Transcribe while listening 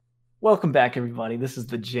Welcome back, everybody. This is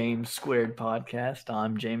the James Squared podcast.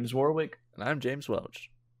 I'm James Warwick, And I'm James Welch.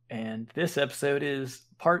 and this episode is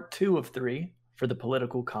part 2 of 3 for the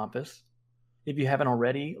political compass. If you haven't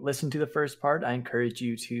already listened to the first part, I encourage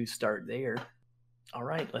you to start there. All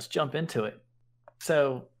right, let's jump into it.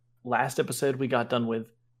 So, last episode, we got done with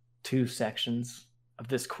 2 sections of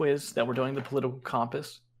this quiz that we're doing, the political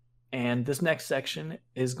compass. And this next section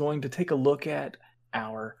is going to take a look at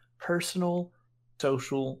our personal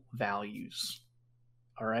social values.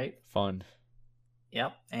 All right. Fun.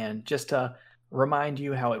 Yep. And just to remind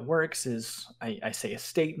you how it works is I say a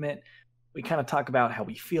statement. We kind of talk about how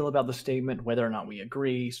we feel about the statement, whether or not we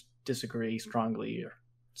agree, disagree strongly, or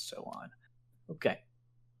so on. Okay.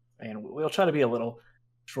 And we'll try to be a little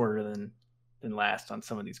shorter than last on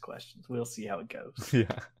some of these questions. We'll see how it goes.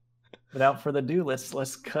 Yeah. Without further ado,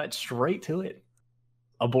 let's cut straight to it.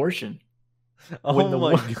 Abortion. Oh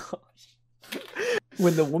my gosh.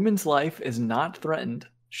 When the woman's life is not threatened,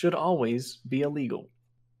 should always be illegal.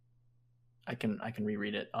 I can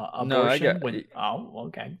reread it. Abortion. No, I got. Oh,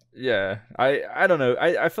 okay. Yeah, I don't know.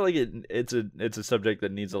 I feel like it's a subject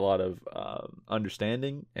that needs a lot of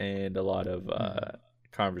understanding and a lot of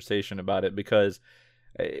conversation about it, because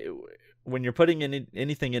when you're putting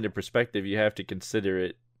anything into perspective, you have to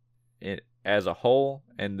consider it as a whole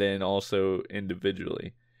and then also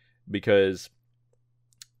individually, because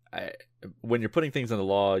when you're putting things in the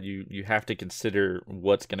law, you have to consider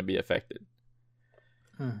what's going to be affected.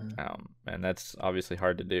 And that's obviously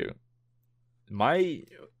hard to do. My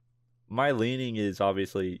leaning is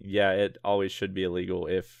obviously, yeah, it always should be illegal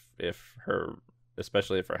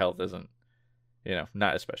especially if her health isn't,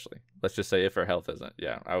 not especially. Let's just say if her health isn't,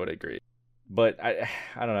 yeah, I would agree. But I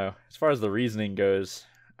don't know. As far as the reasoning goes,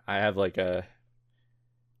 I have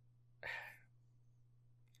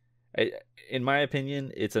in my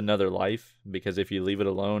opinion, it's another life, because if you leave it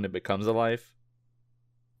alone, it becomes a life.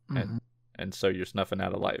 And so you're snuffing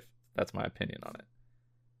out a life. That's my opinion on it.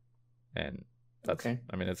 And that's, okay.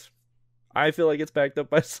 I mean, I feel like it's backed up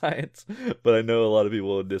by science, but I know a lot of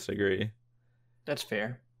people would disagree. That's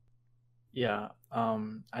fair. Yeah.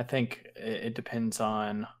 I think it depends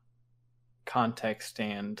on context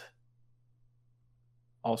and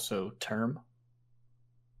also term.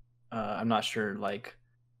 I'm not sure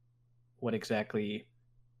what exactly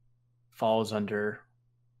falls under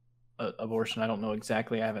abortion. I don't know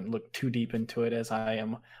exactly. I haven't looked too deep into it, as I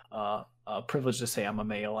am privileged to say I'm a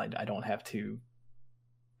male. I don't have to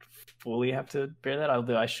fully bear that,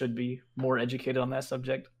 although I should be more educated on that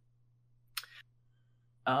subject.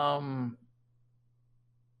 I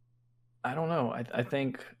don't know. I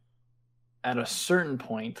think at a certain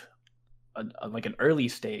point, like an early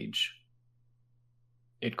stage,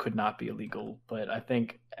 it could not be illegal. But I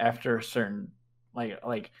think after a certain,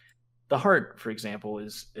 like the heart, for example,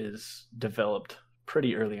 is developed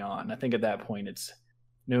pretty early on. I think at that point it's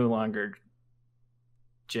no longer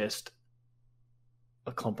just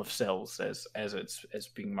a clump of cells as it's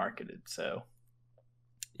being marketed. So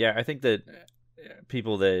yeah, I think that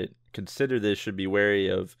people that consider this should be wary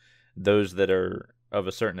of those that are of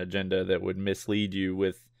a certain agenda that would mislead you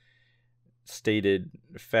with stated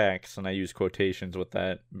facts, and I use quotations with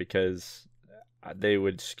that because they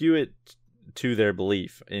would skew it to their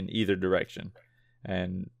belief in either direction,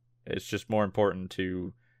 and it's just more important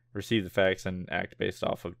to receive the facts and act based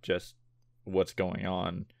off of just what's going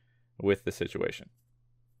on with the situation,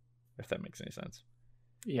 if that makes any sense.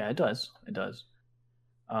 Yeah, it does.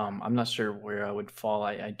 I'm not sure where I would fall.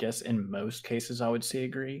 I guess in most cases I would say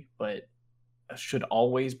agree, but should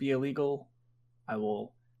always be illegal. I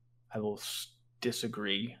will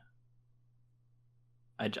disagree.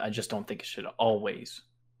 I just don't think it should always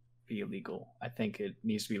be illegal. I think it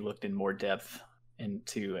needs to be looked in more depth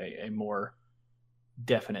into a more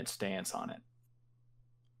definite stance on it.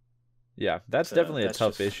 Yeah, that's definitely a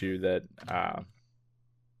tough issue that I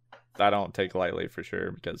don't take lightly, for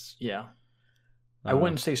sure, because yeah, I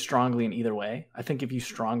wouldn't say strongly in either way. I think if you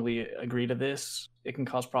strongly agree to this, it can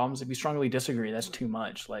cause problems. If you strongly disagree, that's too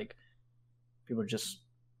much. Like, people are just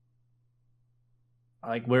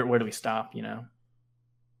like, where do we stop?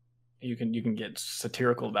 You can get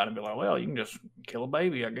satirical about it and be like, well, you can just kill a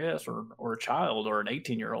baby, I guess, or a child, or an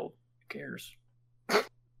 18-year-old. Who cares?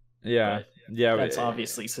 Yeah, but yeah. That's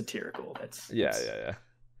obviously satirical. That's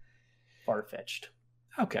far-fetched.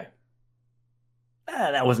 Okay.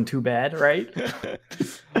 That wasn't too bad, right?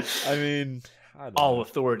 I mean, all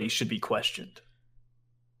authority should be questioned.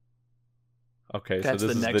 Okay, so this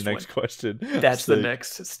is the next question. That's the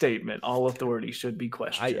next statement. All authority should be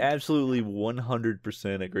questioned. I absolutely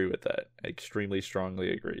 100% agree with that. I extremely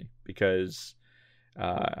strongly agree, because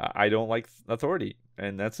I don't like authority.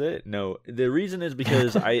 and that's it. No, the reason is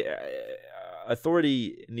because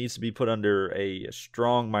authority needs to be put under a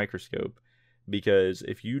strong microscope, because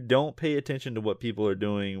if you don't pay attention to what people are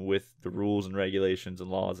doing with the rules and regulations and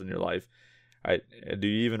laws in your life, do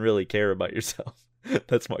you even really care about yourself?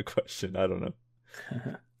 That's my question. I don't know.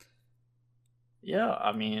 Yeah,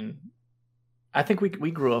 I mean, I think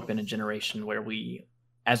we grew up in a generation where we,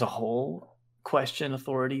 as a whole, question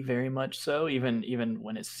authority very much so, even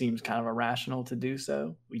when it seems kind of irrational to do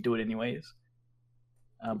so. We do it anyways.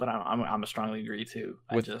 But I'm a strongly agree too.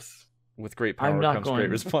 With great power comes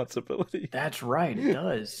great responsibility. That's right, it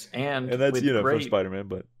does. And that's from Spider-Man,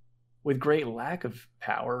 but with great lack of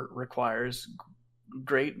power requires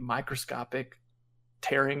great microscopic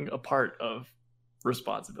tearing apart of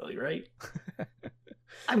responsibility, right?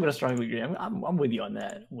 I'm going to strongly agree. I'm with you on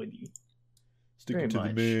that. I'm with you. Stick it to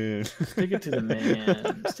the man. Stick it to the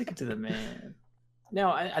man. Stick it to the man.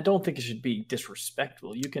 Now, I don't think it should be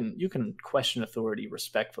disrespectful. You can question authority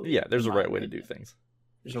respectfully. Yeah, there's a right way to do things.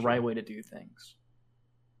 There's a right way to do things.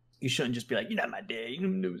 You shouldn't just be like, "You're not my dad."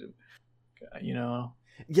 You know.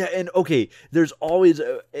 Yeah, and okay, there's always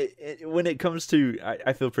when it comes to,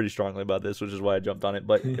 I feel pretty strongly about this, which is why I jumped on it.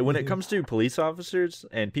 But when it comes to police officers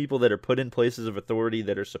and people that are put in places of authority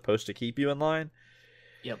that are supposed to keep you in line,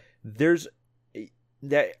 yep, there's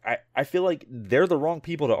that I feel like they're the wrong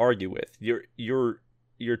people to argue with.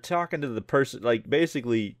 You're talking to the person, like,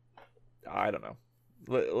 basically, I don't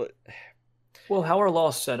know. Well, how our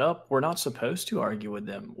law's set up, we're not supposed to argue with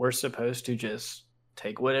them. We're supposed to just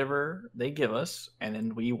take whatever they give us, and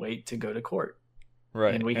then we wait to go to court.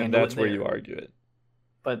 Right, and that's where you argue it.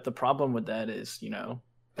 But the problem with that is,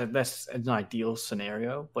 that's an ideal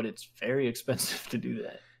scenario, but it's very expensive to do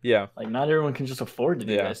that. Yeah. Like, not everyone can just afford to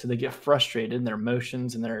do that, so they get frustrated, and their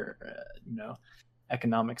emotions and their,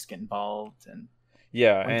 economics get involved, and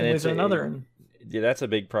and it's another. Yeah, that's a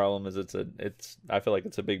big problem. I feel like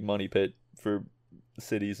it's a big money pit for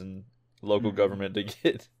cities and local government to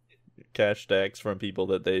get cash stacks from people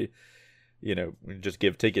that they, just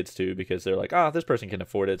give tickets to, because they're like, this person can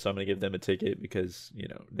afford it, so I'm going to give them a ticket because,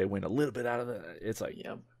 they win a little bit out of it. It's like,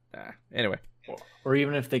 anyway. Or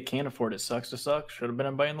even if they can't afford it, sucks to suck, should have been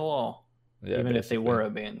obeying the law. Yeah, even if they were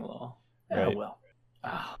obeying the law. Right.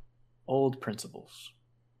 Old principles.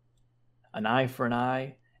 An eye for an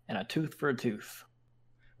eye and a tooth for a tooth.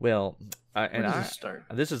 Well, start?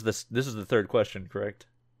 This is the third question, correct?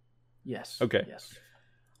 Yes. Okay. Yes.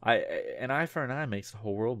 An eye for an eye makes the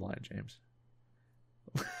whole world blind, James.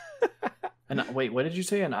 Wait, what did you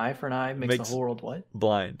say? An eye for an eye makes the whole world what?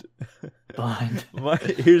 Blind. Blind.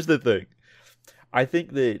 Here's the thing. I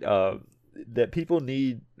think that that people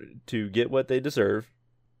need to get what they deserve,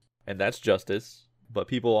 and that's justice. But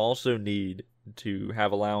people also need to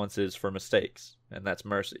have allowances for mistakes, and that's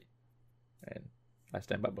mercy. And I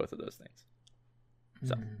stand by both of those things.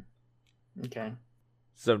 So. Okay.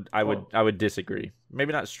 So I would disagree.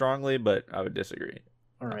 Maybe not strongly, but I would disagree.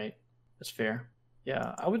 All right. That's fair.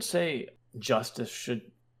 Yeah, I would say justice should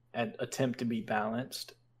attempt to be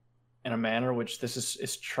balanced in a manner which this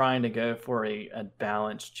is trying to go for a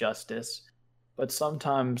balanced justice. But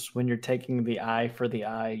sometimes when you're taking the eye for the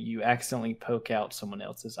eye, you accidentally poke out someone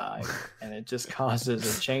else's eye, and it just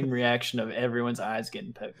causes a chain reaction of everyone's eyes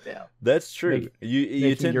getting poked out. That's true.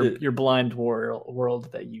 You tend your blind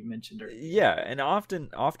world that you mentioned earlier. Yeah, and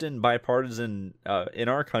often bipartisan, in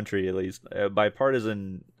our country at least,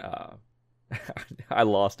 bipartisan. I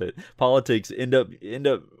lost it. Politics end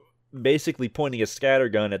up basically pointing a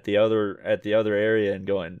scattergun at the other area and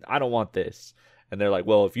going, "I don't want this." And they're like,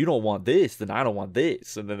 "Well, if you don't want this, then I don't want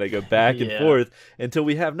this." And then they go back and forth until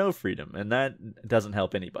we have no freedom. And that doesn't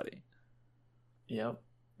help anybody. Yep.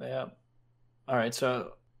 All right.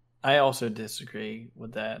 So I also disagree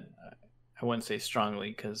with that. I wouldn't say strongly,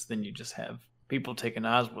 because then you just have people taking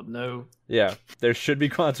eyes with no... Yeah. There should be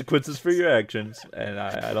consequences for your actions. And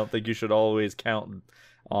I don't think you should always count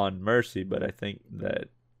on mercy, but I think that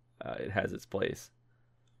it has its place.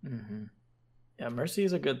 Mm-hmm. Yeah, mercy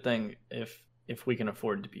is a good thing if we can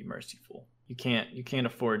afford to be merciful. You can't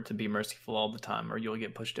afford to be merciful all the time, or you'll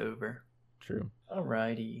get pushed over. True.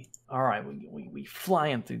 Alrighty. All right, we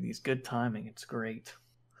flying through these. Good timing. It's great.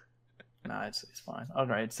 Nah, it's fine. All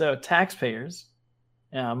right. So taxpayers.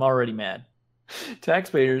 Yeah, I'm already mad.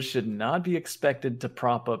 Taxpayers should not be expected to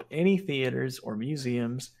prop up any theaters or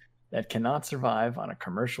museums that cannot survive on a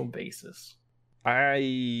commercial basis.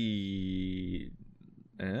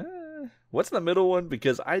 What's the middle one?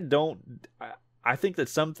 Because I think that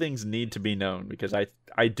some things need to be known, because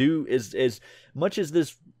I do, as much as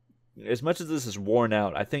this is worn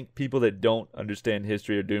out, I think people that don't understand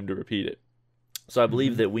history are doomed to repeat it. So I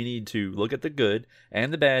believe that we need to look at the good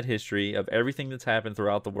and the bad history of everything that's happened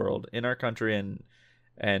throughout the world, in our country and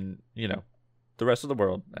the rest of the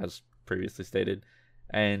world, as previously stated,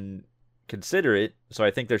 and consider it. So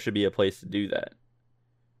I think there should be a place to do that.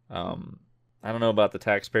 I don't know about the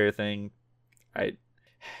taxpayer thing. I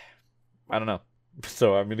don't know.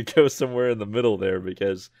 So I'm going to go somewhere in the middle there,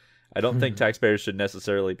 because I don't think taxpayers should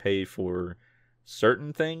necessarily pay for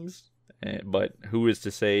certain things, but who is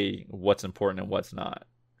to say what's important and what's not?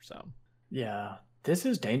 So Yeah, this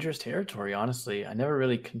is dangerous territory, honestly. I never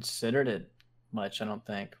really considered it much, I don't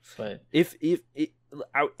think. But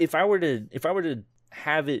if I were to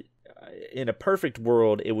have it in a perfect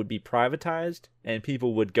world, it would be privatized, and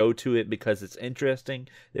people would go to it because it's interesting.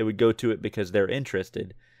 They would go to it because they're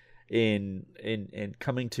interested in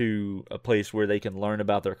coming to a place where they can learn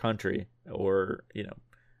about their country, or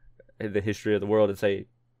the history of the world, and say,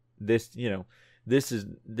 this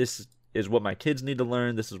is what my kids need to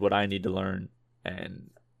learn. This is what I need to learn,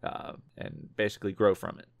 and basically grow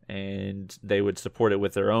from it. And they would support it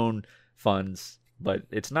with their own funds. But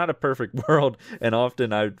it's not a perfect world, and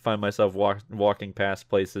often I find myself walking past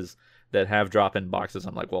places that have drop-in boxes.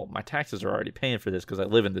 I'm like, well, my taxes are already paying for this because I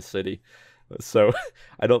live in this city. So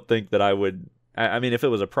I don't think that I would. I mean, if it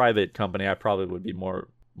was a private company, I probably would be more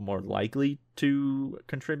likely to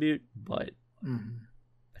contribute. But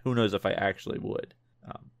who knows if I actually would?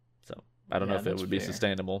 So I don't know if it would be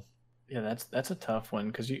sustainable. Yeah, that's a tough one,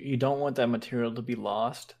 because you don't want that material to be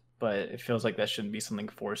lost. But it feels like that shouldn't be something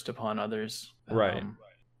forced upon others. Right.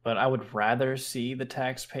 But I would rather see the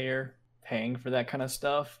taxpayer paying for that kind of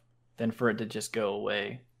stuff than for it to just go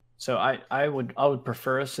away. So I would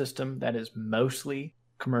prefer a system that is mostly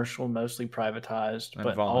commercial, mostly privatized, And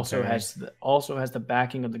but voluntary. also has the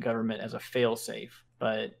backing of the government as a fail-safe.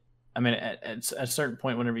 But I mean, at a certain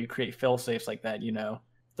point, whenever you create fail-safes like that,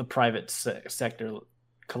 the private sector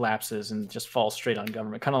collapses and just falls straight on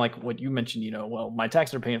government. Kind of like what you mentioned, well, my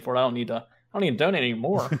taxes are paying for it. I don't need to donate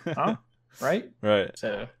anymore. Huh? Right? Right.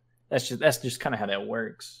 So that's just kind of how that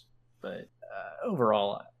works. But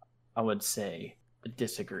overall, I would say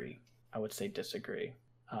disagree.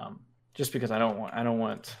 Just because I don't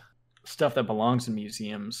want stuff that belongs in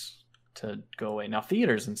museums to go away. Now,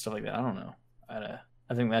 theaters and stuff like that, I don't know. I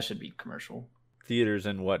think that should be commercial. Theaters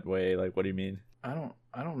in what way? Like, what do you mean? I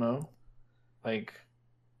don't know. Like,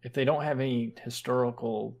 if they don't have any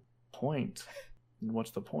historical point, what's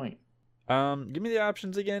the point? Give me the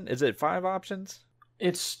options again. Is it 5 options?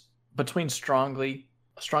 It's between strongly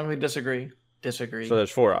disagree, So there's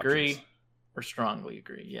 4 agree, options. or strongly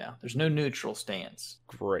agree. Yeah, there's no neutral stance.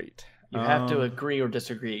 Great. You have to agree or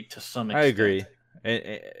disagree to some extent. I agree.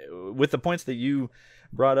 With the points that you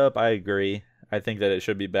brought up, I agree. I think that it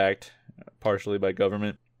should be backed partially by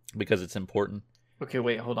government because it's important. Okay,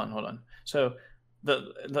 wait, hold on. So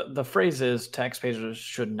the phrase is taxpayers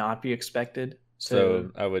should not be expected. So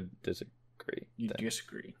I would disagree. You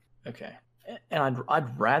disagree. Okay. And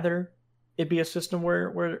I'd rather it be a system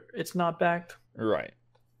where it's not backed. Right.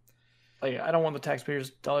 Like, I don't want the taxpayers'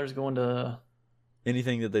 dollars going to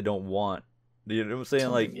anything that they don't want. You know what I'm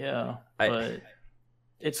saying? Like, yeah, but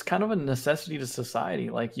it's kind of a necessity to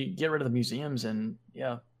society. Like, you get rid of the museums, and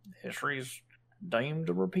yeah, history's doomed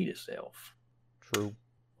to repeat itself. True.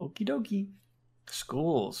 Okie dokie.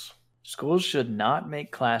 Schools should not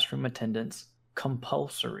make classroom attendance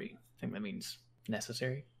compulsory. I think that means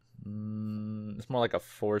necessary. It's more like a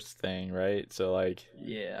forced thing, right? So, like,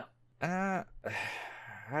 yeah. I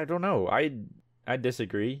don't know. I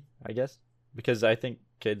disagree, I guess, because I think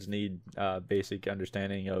kids need basic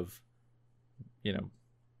understanding of,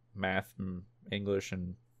 math and English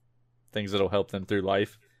and things that'll help them through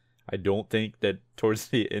life. I don't think that towards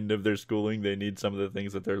the end of their schooling they need some of the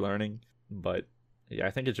things that they're learning, but yeah,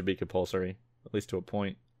 I think it should be compulsory, at least to a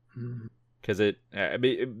point, because I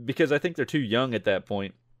think they're too young at that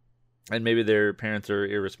point, and maybe their parents are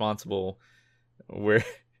irresponsible, where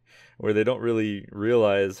they don't really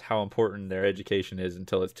realize how important their education is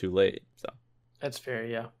until it's too late. So that's fair.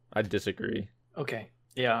 Yeah, I disagree. Okay.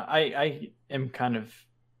 Yeah, I am kind of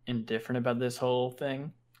indifferent about this whole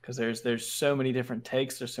thing, because there's so many different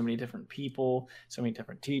takes, there's so many different people, so many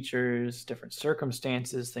different teachers, different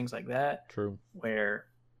circumstances, things like that. True. Where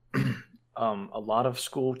a lot of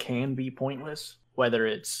school can be pointless, whether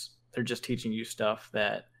it's they're just teaching you stuff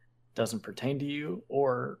that doesn't pertain to you,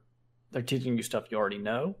 or they're teaching you stuff you already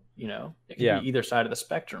know. It can be either side of the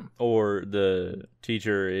spectrum. Or the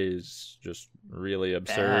teacher is just really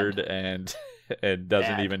absurd and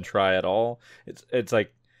doesn't even try at all. It's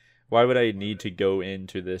like, why would I need to go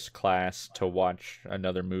into this class to watch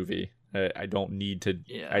another movie? I don't need to.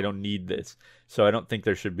 Yeah. I don't need this. So I don't think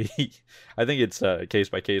there should be. I think it's a case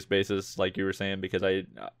by case basis, like you were saying, because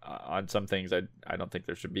on some things I don't think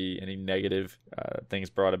there should be any negative things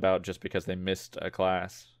brought about just because they missed a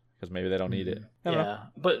class, because maybe they don't need it. I don't know.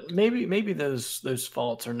 But maybe those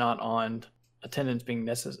faults are not on attendance being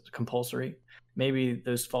compulsory. Maybe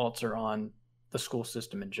those faults are on the school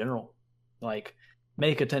system in general. Like,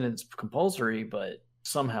 make attendance compulsory, but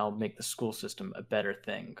somehow make the school system a better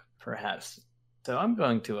thing, perhaps. So I'm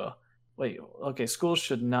going to okay, schools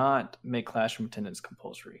should not make classroom attendance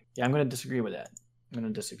compulsory. Yeah, I'm going to disagree with that. I'm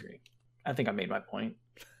going to disagree. I think I made my point.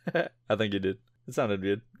 I think you did. It sounded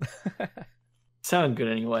good. Sounded good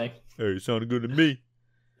anyway. Hey, it sounded good to me.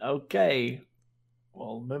 Okay.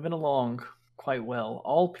 Well, moving along quite well.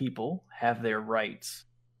 All people have their rights,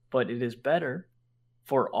 but it is better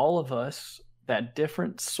for all of us that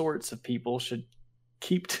different sorts of people should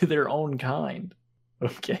keep to their own kind.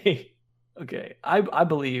 Okay. Okay. I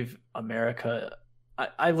believe America,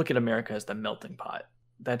 I look at America as the melting pot.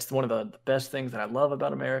 That's one of the best things that I love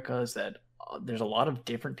about America, is that there's a lot of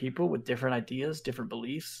different people with different ideas, different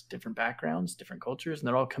beliefs, different backgrounds, different cultures, and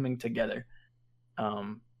they're all coming together.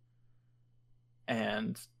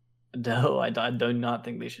 And no, I do not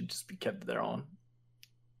think they should just be kept to their own.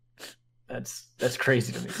 That's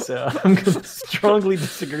crazy to me. So I'm going to strongly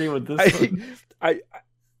disagree with this one.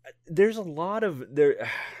 There's a lot of there.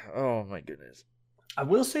 Oh my goodness. I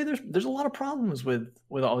will say there's a lot of problems with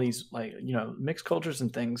all these, like, mixed cultures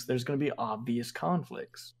and things. There's going to be obvious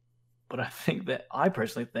conflicts, but I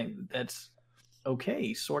personally think that's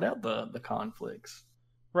okay. Sort out the conflicts.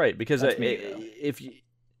 Right, because if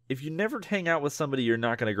you never hang out with somebody, you're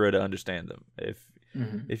not going to grow to understand them.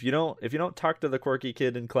 If you don't talk to the quirky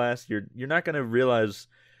kid in class, you're not going to realize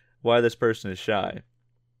why this person is shy.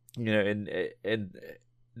 And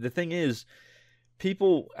the thing is,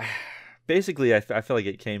 people basically, I feel like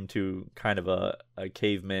it came to kind of a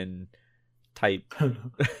caveman type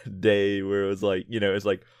day where it was like, it's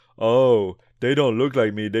like, oh, they don't look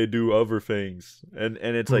like me, they do other things, and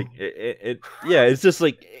it's like it's just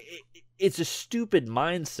like it's a stupid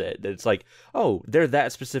mindset that it's like, oh, they're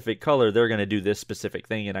that specific color, they're going to do this specific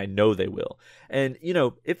thing, and I know they will. And,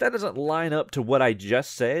 if that doesn't line up to what I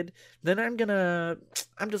just said, then I'm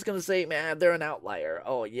just going to say, man, they're an outlier.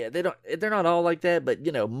 Oh, yeah, they're not all like that, but,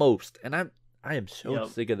 most. And I am so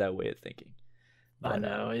sick of that way of thinking. But, I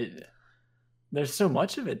know. There's so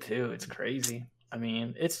much of it, too. It's crazy. I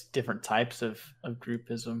mean, it's different types of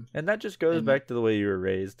groupism. And that just goes back to the way you were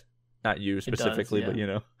raised. Not you specifically, but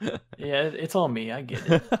Yeah, it's all me. I get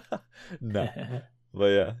it. No, but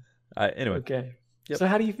yeah. Anyway. Okay. Yep. So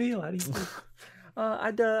how do you feel?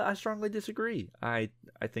 I strongly disagree. I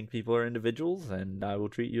think people are individuals, and I will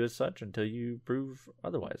treat you as such until you prove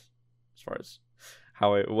otherwise. As far as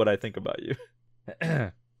what I think about you.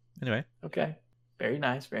 Anyway. Okay. Very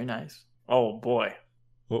nice. Very nice. Oh boy.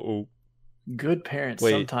 Uh-oh. Good parents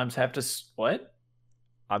sometimes have to what?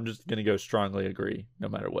 I'm just going to go strongly agree, no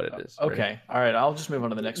matter what it is. Okay. Right? All right. I'll just move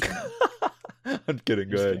on to the next one. I'm kidding.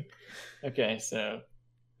 Go ahead. Okay. So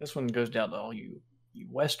this one goes down to all you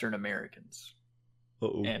Western Americans.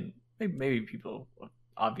 Uh-oh. And maybe people,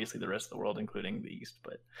 obviously the rest of the world, including the East,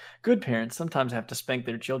 but good parents sometimes have to spank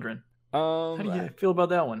their children. How do you feel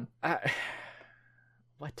about that one?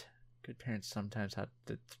 What? Good parents sometimes have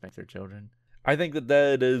to spank their children? I think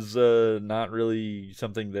that is not really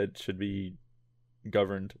something that should be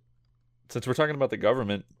governed. Since we're talking about the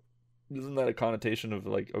government, isn't that a connotation of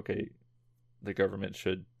like, okay, the government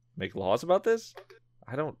should make laws about this?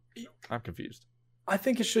 I'm confused. I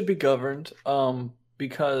think it should be governed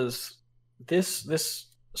because this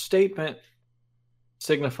statement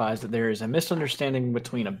signifies that there is a misunderstanding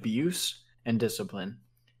between abuse and discipline.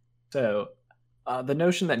 So the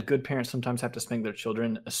notion that good parents sometimes have to spank their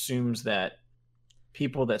children assumes that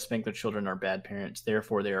people that spank their children are bad parents,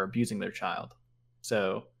 therefore they are abusing their child.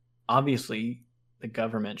 So obviously the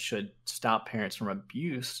government should stop parents from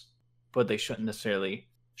abuse, but they shouldn't necessarily,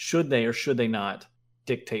 should they not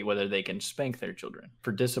dictate whether they can spank their children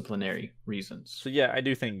for disciplinary reasons. So yeah, I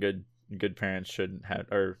do think good parents should have,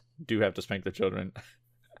 or do have to spank their children.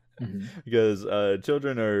 Because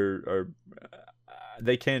children are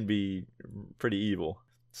they can be pretty evil.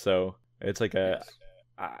 So it's like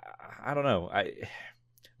I don't know.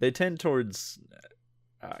 They tend towards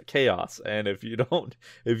chaos, and if you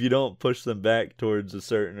don't push them back towards a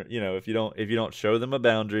certain, if you don't show them a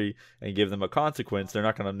boundary and give them a consequence, they're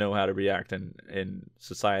not going to know how to react in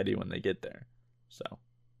society when they get there. So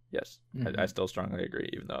yes, I still strongly agree,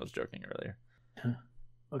 even though I was joking earlier.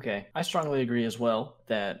 Okay, I strongly agree as well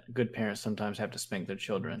that good parents sometimes have to spank their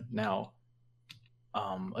children. Now,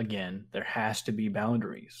 again, there has to be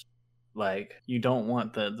boundaries. Like, you don't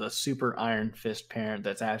want the super iron fist parent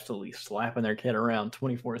that's absolutely slapping their kid around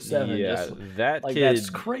 24/7. Yeah, Just that like, that's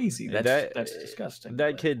kid, crazy. That's disgusting.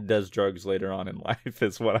 that But kid does drugs later on in life.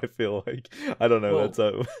 Is what I feel like. I don't know. That's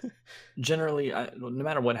well, a generally, no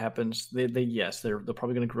matter what happens, they yes, they're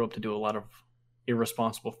probably going to grow up to do a lot of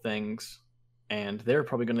irresponsible things, and they're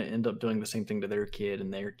probably going to end up doing the same thing to their kid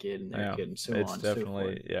and their kid and their yeah. kid and so It's on and so forth.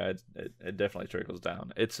 definitely it definitely trickles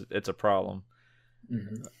down. It's a problem.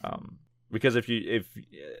 Hmm. Because if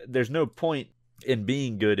there's no point in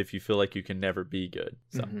being good if you feel like you can never be good.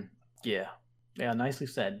 So Hmm. Yeah, yeah, nicely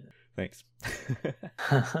said. thanks.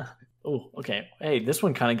 Oh, okay. Hey, this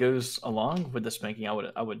one kind of goes along with the spanking.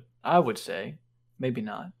 I would say, maybe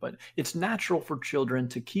not, but it's natural for children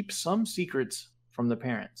to keep some secrets from the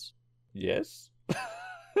parents. Yes.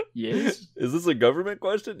 Yes. Is this a government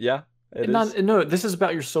question? Yeah, it is. Not no. This is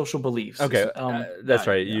about your social beliefs. Okay, that's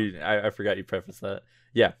right. Yeah. I forgot you prefaced that.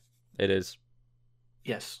 Yeah, it is.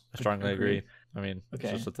 Yes. I strongly agree. Agreed. I mean, it's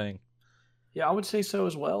Okay. just a thing. Yeah, I would say so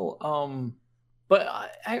as well. But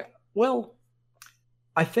well,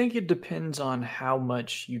 I think it depends on how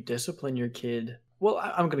much you discipline your kid. Well,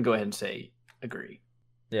 I'm going to go ahead and say agree.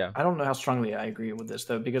 Yeah. I don't know how strongly I agree with this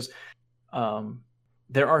though, because um,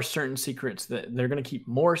 there are certain secrets that they're going to keep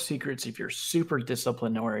more secrets if you're super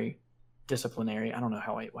disciplinary. I don't know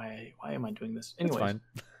why am I doing this? It's Anyways,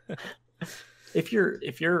 fine. if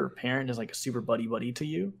your parent is like a super buddy to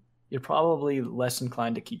you, you're probably less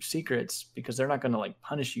inclined to keep secrets because they're not going to like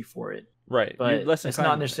punish you for it. Right. You're But less it's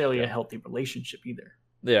inclined. not necessarily Yeah. a healthy relationship either.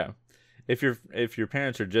 Yeah. If your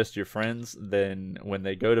parents are just your friends, then when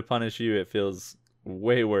they go to punish you, it feels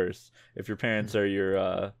way worse. If your parents are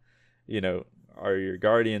your you know, are your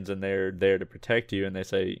guardians and they're there to protect you and they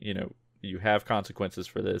say, you have consequences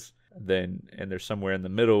for this, then and there's somewhere in the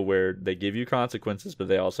middle where they give you consequences but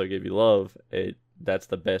they also give you love, that's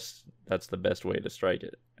the best way to strike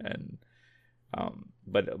it. And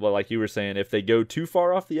but like you were saying, if they go too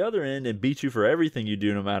far off the other end and beat you for everything you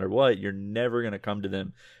do, no matter what, you're never going to come to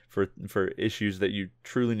them for issues that you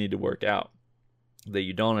truly need to work out, that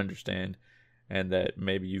you don't understand, and that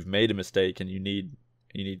maybe you've made a mistake and you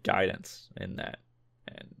need guidance in that.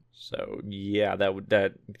 And so yeah,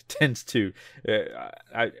 that tends to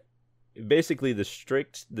I basically the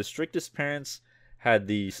strictest parents had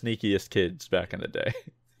the sneakiest kids back in the day.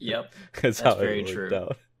 Yep, That's that's how very it worked true.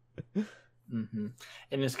 out. Hmm.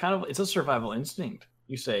 And it's a survival instinct.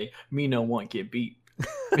 You say, "Me no want get beat.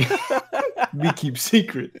 Me keep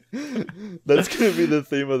secret." That's gonna be the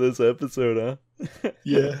theme of this episode, huh?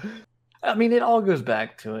 Yeah. I mean, it all goes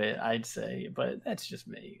back to it, I'd say, but that's just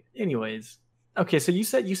me. Anyways, okay. So you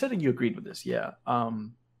said that you agreed with this, yeah.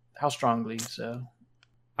 How strongly? So.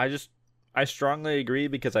 I strongly agree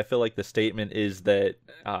because I feel like the statement is that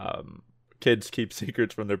kids keep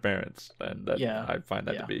secrets from their parents, and that Yeah. I find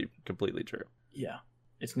that Yeah. to be completely true. Yeah,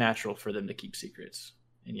 it's natural for them to keep secrets,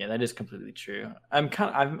 and yeah, that is completely true.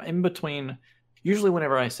 I'm in between. Usually,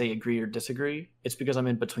 whenever I say agree or disagree, it's because I'm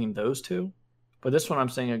in between those two. But this one, I'm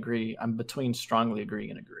saying agree. I'm between strongly agree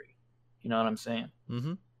and agree. You know what I'm saying?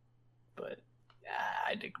 Mm-hmm. But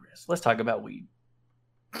I digress. Let's talk about weed.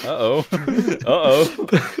 Uh-oh. Uh-oh.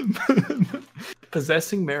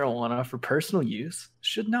 Possessing marijuana for personal use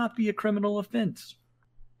should not be a criminal offense.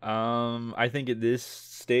 I think at this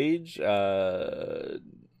stage, I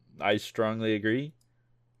strongly agree.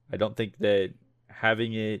 I don't think that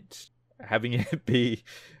having it be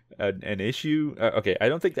an issue. Okay, I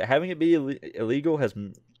don't think that having it be illegal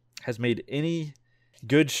has made any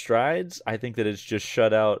good strides. I think that it's just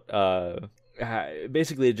shut out.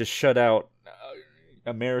 Basically, it just shut out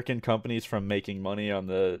American companies from making money on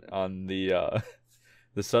the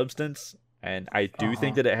the substance, and I do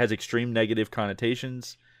think that it has extreme negative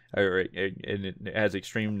connotations, or it has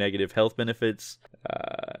extreme negative health benefits.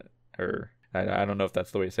 Or I don't know if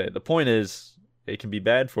that's the way to say it. The point is, it can be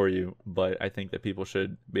bad for you, but I think that people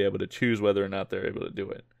should be able to choose whether or not they're able to do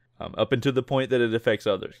it, up until the point that it affects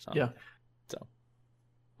others. Yeah. So.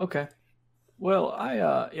 Okay. Well,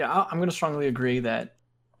 I'm going to strongly agree that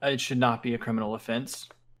it should not be a criminal offense.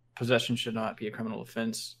 Possession should not be a criminal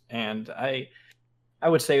offense, and I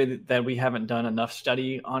would say that we haven't done enough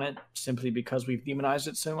study on it simply because we've demonized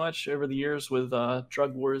it so much over the years with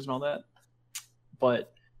drug wars and all that.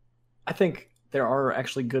 But I think there are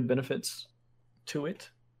actually good benefits to it.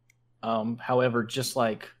 However, just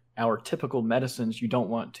like our typical medicines, you don't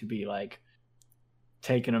want to be like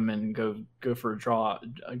taking them and go for a drive,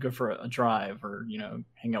 or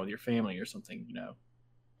hang out with your family or something.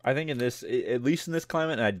 I think at least in this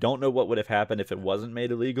climate, and I don't know what would have happened if it wasn't made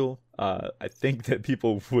illegal. I think that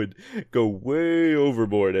people would go way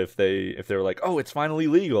overboard if they were like, oh, it's finally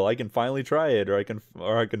legal. I can finally try it, or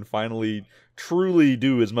I can finally truly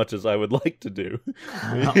do as much as I would like to do,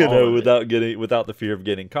 without the fear of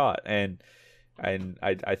getting caught. And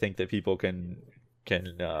I think that people can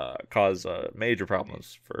cause major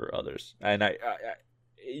problems for others. And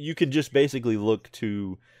you can just basically look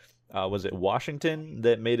to. Was it Washington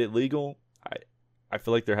that made it legal? I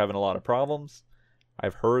feel like they're having a lot of problems.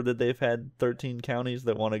 I've heard that they've had 13 counties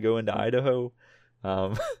that want to go into Idaho.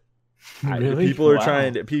 Really? People are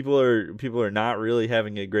trying to, people are not really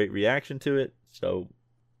having a great reaction to it. So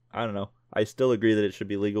I don't know. I still agree that it should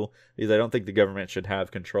be legal because I don't think the government should have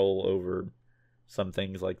control over some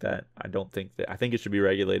things like that. I think it should be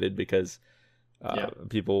regulated because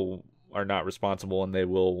people are not responsible and they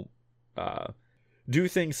will do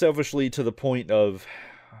things selfishly to the point of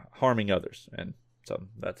harming others. And so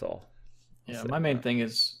that's all. Yeah, my main thing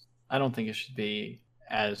is I don't think it should be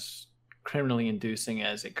as criminally inducing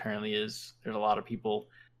as it currently is. There's a lot of people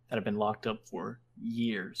that have been locked up for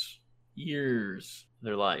years of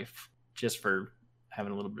their life just for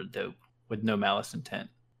having a little bit of dope with no malice intent.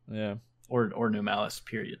 Yeah. Or no malice,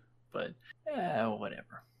 period. But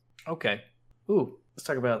whatever. Okay. Ooh, let's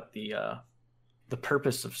talk about the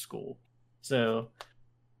purpose of school. So,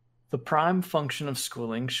 the prime function of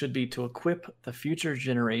schooling should be to equip the future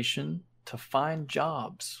generation to find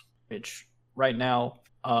jobs, which right now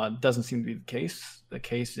doesn't seem to be the case. The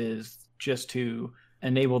case is just to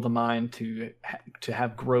enable the mind to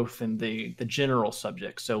have growth in the general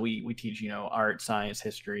subjects. So we teach, art, science,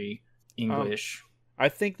 history, English. I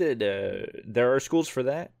think that there are schools for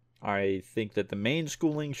that. I think that the main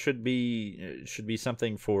schooling should be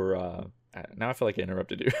something for. Now I feel like I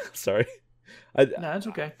interrupted you. Sorry. No, that's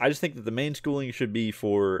okay. I just think that the main schooling should be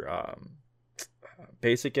for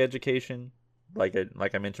basic education, like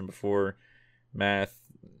I mentioned before, math,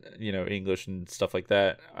 English and stuff like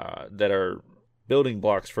that, that are building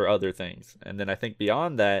blocks for other things. And then I think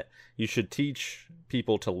beyond that, you should teach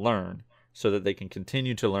people to learn so that they can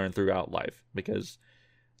continue to learn throughout life, because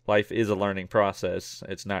life is a learning process.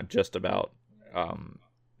 It's not just about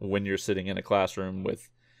when you're sitting in a classroom with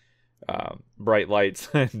bright lights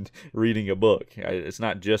and reading a book. It's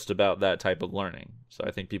not just about that type of learning. So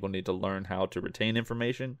I think people need to learn how to retain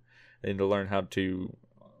information. They need to learn how to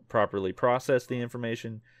properly process the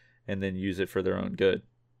information and then use it for their own good,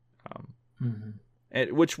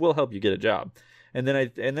 and which will help you get a job. And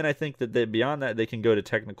then I think that beyond that, they can go to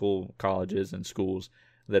technical colleges and schools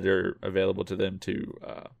that are available to them to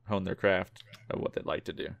hone their craft of what they'd like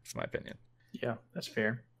to do. That's my opinion. Yeah, that's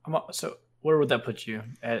fair. So where would that put you?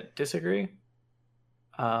 At disagree?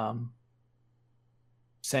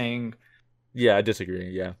 Saying. Yeah, I disagree.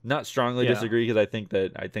 Yeah, not strongly disagree, because I think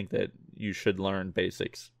that you should learn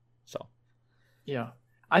basics. So. Yeah,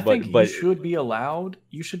 I think you should be allowed.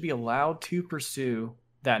 You should be allowed to pursue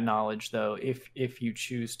that knowledge, though, if you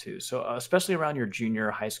choose to. So, especially around your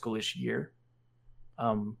junior high schoolish year,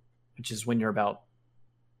 which is when you're about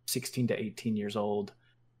 16 to 18 years old.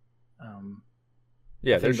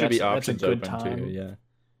 Yeah, there should be options open too. Yeah.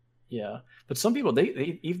 Yeah, but some people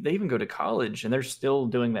they even go to college and they're still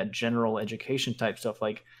doing that general education type stuff,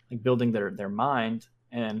 like building their mind,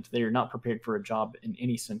 and they're not prepared for a job in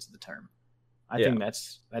any sense of the term. I think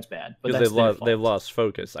that's bad. But because they've lost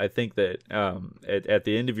focus. I think that at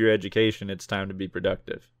the end of your education, it's time to be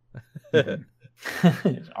productive.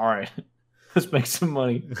 All right, let's make some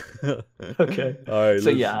money. Okay. All right.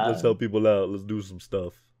 So let's help people out. Let's do some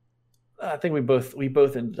stuff. I think we both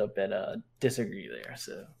ended up at disagree there,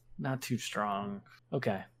 so not too strong.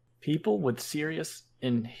 Okay. People with serious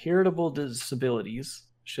inheritable disabilities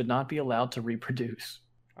should not be allowed to reproduce.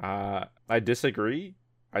 I disagree.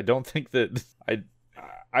 I don't think that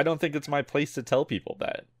I don't think it's my place to tell people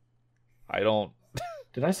that. I don't.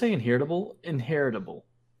 Did I say inheritable? Inheritable.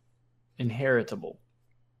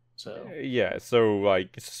 So yeah. So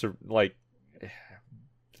like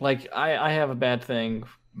I have a bad thing.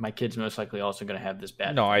 My kid's most likely also going to have this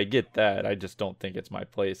bad. No, thing. I get that. I just don't think it's my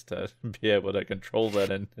place to be able to control that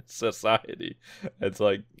in society. It's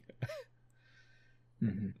like,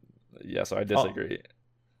 yeah. So I disagree.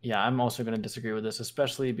 Yeah, I'm also going to disagree with this,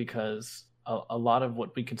 especially because a lot of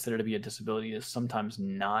what we consider to be a disability is sometimes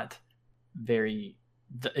not very.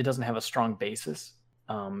 It doesn't have a strong basis.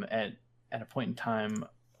 At a point in time,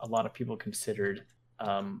 a lot of people considered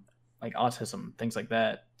like autism, things like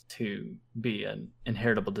that, to be an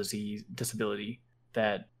inheritable disability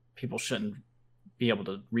that people shouldn't be able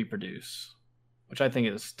to reproduce, which I think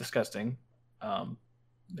is disgusting.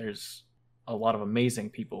 There's a lot of amazing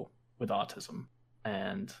people with autism,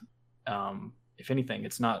 and if anything,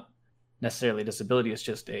 it's not necessarily a disability; it's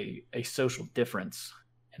just a social difference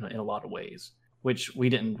in a lot of ways, which we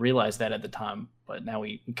didn't realize that at the time, but now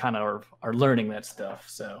we kind of are learning that stuff.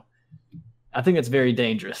 So I think it's very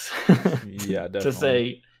dangerous. Yeah, definitely. To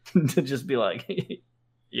say, to just be like,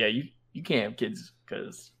 yeah, you can't have kids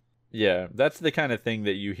because. Yeah, that's the kind of thing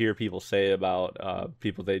that you hear people say about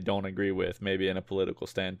people they don't agree with, maybe in a political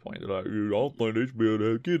standpoint. They're like, I don't think they should be able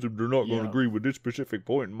to have kids if they're not going to agree with this specific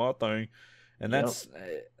point in my thing. And that's,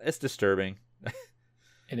 it's disturbing.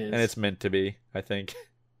 It is. And it's meant to be, I think.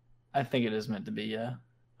 I think it is meant to be, yeah.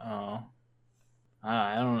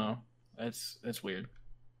 I don't know. It's weird.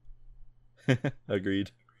 Agreed.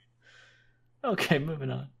 Okay,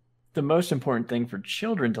 moving on. The most important thing for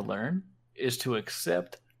children to learn is to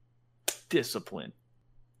accept discipline.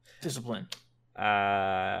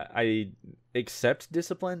 I accept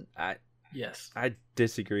discipline. Yes. I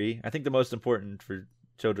disagree. I think the most important for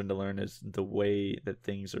children to learn is the way that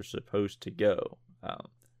things are supposed to go.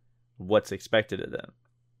 What's expected of them.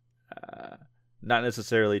 Not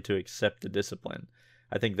necessarily to accept the discipline.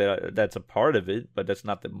 I think that's a part of it, but that's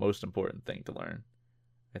not the most important thing to learn.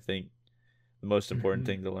 I think the most important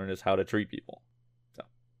thing to learn is how to treat people. So.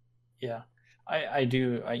 Yeah. I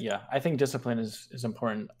do. I think discipline is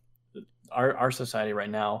important. Our society right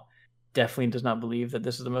now definitely does not believe that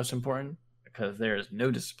this is the most important, because there is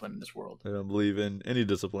no discipline in this world. I don't believe in any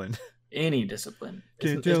discipline. Any discipline.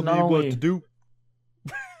 Can't tell me what to do.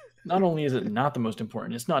 Not only is it not the most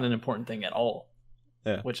important, it's not an important thing at all.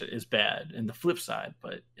 Yeah. Which is bad in the flip side,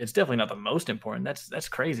 but it's definitely not the most important. That's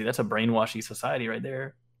crazy. That's a brainwashy society right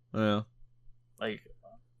there. Yeah. Like,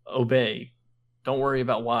 obey. Don't worry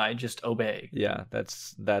about why, just obey. Yeah,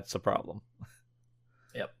 that's a problem.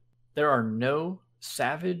 Yep. There are no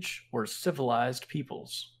savage or civilized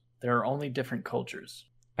peoples. There are only different cultures.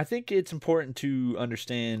 I think it's important to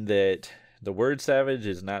understand that the word savage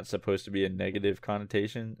is not supposed to be a negative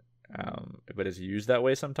connotation, but it's used that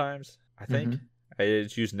way sometimes, I think.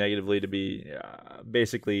 It's used negatively to be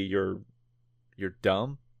basically you're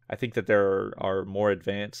dumb. I think that there are more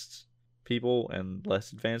advanced people and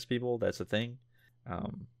less advanced people. That's the thing.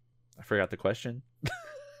 I forgot the question.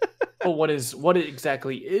 Well, what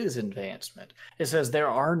exactly is advancement? It says there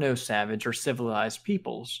are no savage or civilized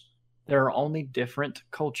peoples. There are only different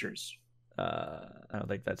cultures. I don't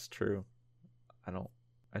think that's true.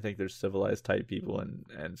 I think there's civilized type people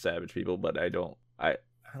and savage people, but I don't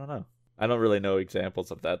know. I don't really know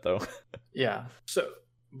examples of that though. Yeah. So,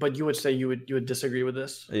 but you would say you would disagree with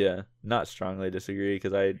this? Yeah, not strongly disagree,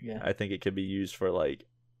 because I think it could be used for like,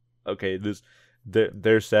 okay,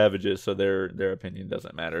 they're savages, so their opinion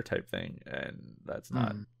doesn't matter type thing, and that's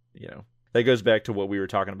not, that goes back to what we were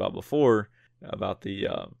talking about before about the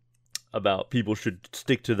about people should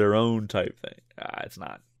stick to their own type thing. It's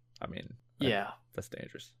not. I mean, that's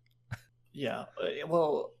dangerous. Yeah.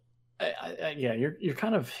 Well, yeah, you're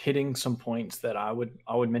kind of hitting some points that I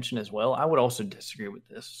would mention as well. I would also disagree with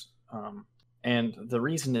this, and the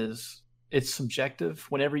reason is it's subjective.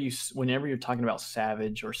 Whenever you're talking about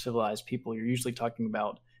savage or civilized people, you're usually talking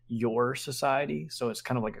about your society, so it's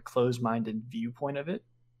kind of like a closed-minded viewpoint of it.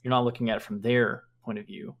 You're not looking at it from their point of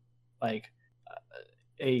view, like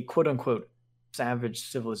a quote-unquote savage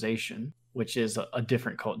civilization, which is a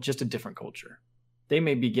different just a different culture. They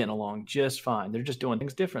may be getting along just fine. They're just doing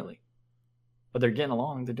things differently, but they're getting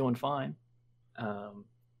along. They're doing fine. And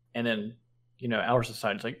then, our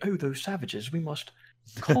society's like, oh, those savages, we must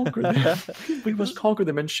conquer them. We must conquer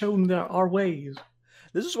them and show them our ways.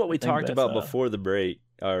 This is what we talked about before the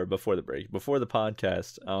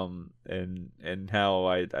podcast. And how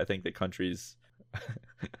I think the countries,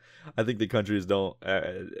 I think the countries don't.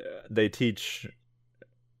 They teach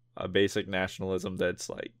a basic nationalism that's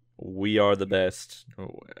like, we are the best.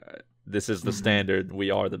 This is the standard.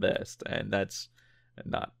 We are the best, and that's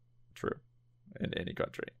not true in any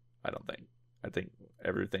country. I don't think. I think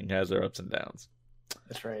everything has their ups and downs.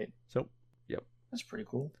 That's right. So, yep. That's pretty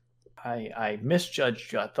cool. I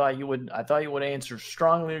misjudged you. I thought you would answer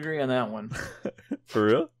strongly agree on that one. For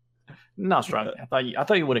real? Not strongly. I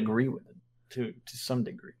thought you would agree with it to some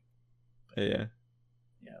degree. Yeah.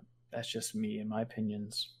 Yeah. That's just me and my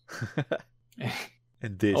opinions.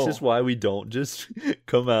 And this is why we don't just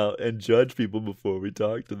come out and judge people before we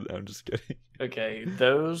talk to them. I'm just kidding. Okay.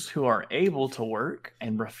 Those who are able to work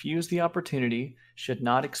and refuse the opportunity should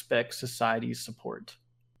not expect society's support.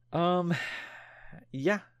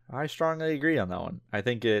 Yeah, I strongly agree on that one. I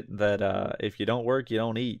think that if you don't work, you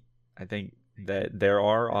don't eat. I think that there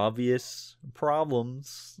are obvious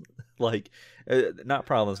problems like not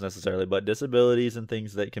problems necessarily, but disabilities and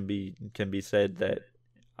things that can be said that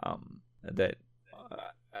that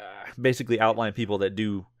basically outline people that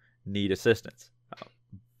do need assistance.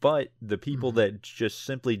 But the people that just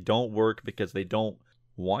simply don't work because they don't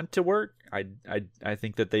want to work, I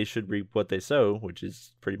think that they should reap what they sow, which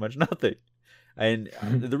is pretty much nothing. And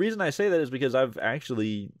the reason I say that is because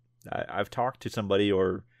I've talked to somebody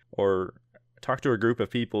or talked to a group of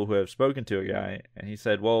people who have spoken to a guy, and he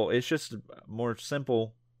said, well, it's just more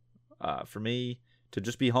simple for me to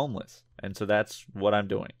just be homeless, and so that's what I'm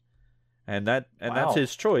doing, and that's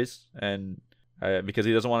his choice, and because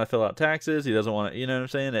he doesn't want to fill out taxes, he doesn't want to, you know what I'm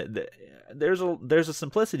saying? There's a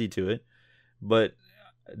simplicity to it, but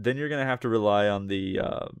then you're gonna have to rely on the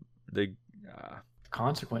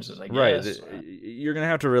consequences, I guess. Right, you're gonna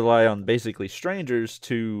have to rely on basically strangers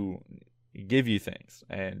to give you things,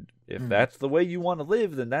 and if that's the way you want to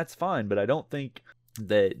live, then that's fine. But I don't think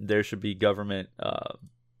that there should be government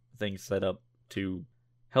things set up to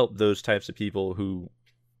help those types of people who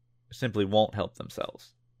simply won't help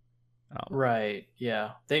themselves. Right.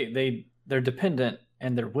 Yeah. They're dependent,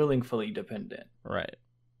 and they're willingly dependent. Right.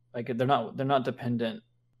 Like they're not dependent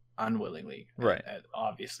unwillingly. Right.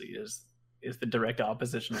 Obviously is the direct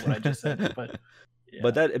opposition of what I just said. But yeah.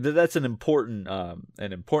 But that's an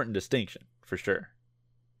important distinction for sure.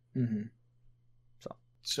 Mm-hmm.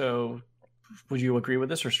 So would you agree with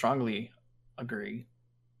this or strongly agree?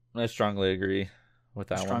 I strongly agree with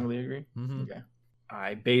that strongly agree? Mm-hmm. Okay.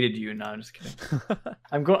 I baited you. No, I'm just kidding.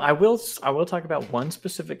 I will talk about one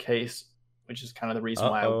specific case, which is kind of the reason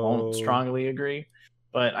why I won't strongly agree.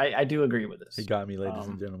 But I do agree with this. He got me, ladies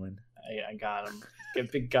and gentlemen. I got him.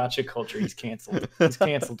 Big gotcha culture. He's canceled. He's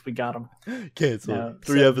canceled. We got him. Canceled. No,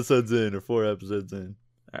 3 episodes in or 4 episodes in.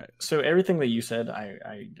 All right. So everything that you said,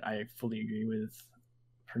 I fully agree with,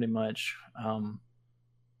 pretty much.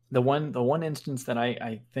 The one instance that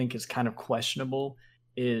I think is kind of questionable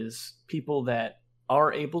is people that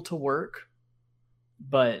are able to work,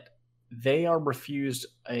 but they are refused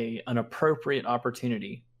an appropriate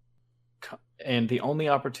opportunity, and the only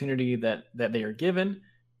opportunity that they are given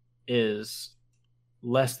is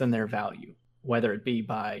less than their value, whether it be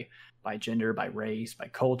by gender, by race, by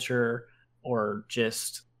culture, or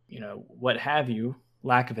just, what have you,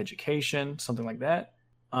 lack of education, something like that.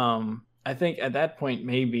 I think at that point,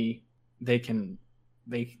 maybe they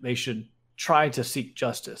should try to seek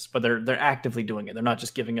justice, but they're actively doing it. They're not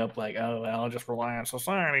just giving up like, oh, well, I'll just rely on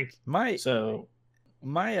society. My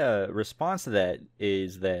response to that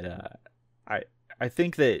is that I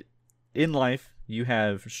think that in life you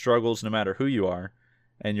have struggles no matter who you are,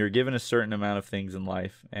 and you're given a certain amount of things in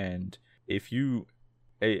life, and if you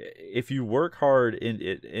work hard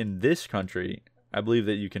in this country, I believe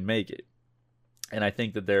that you can make it. And I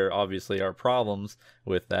think that there obviously are problems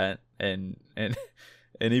with that, and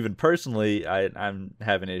even personally, I'm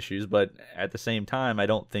having issues. But at the same time, I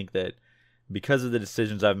don't think that because of the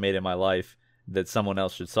decisions I've made in my life that someone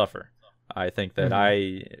else should suffer. I think that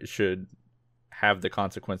I should have the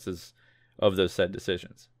consequences of those said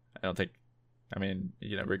decisions.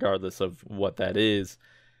 Regardless of what that is,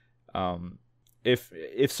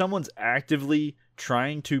 if someone's actively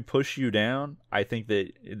trying to push you down, I think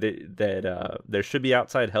that there should be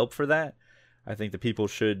outside help for that. I think that people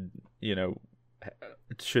should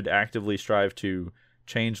actively strive to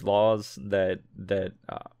change laws that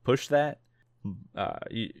push that.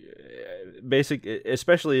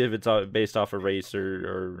 Especially if it's based off of race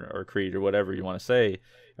or creed or whatever you want to say.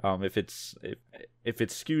 If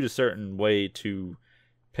it's skewed a certain way to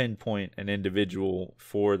pinpoint an individual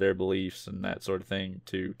for their beliefs and that sort of thing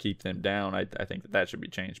to keep them down, I think that should be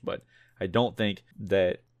changed. But I don't think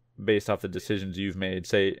that based off the decisions you've made,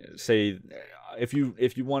 say if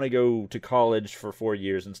you want to go to college for 4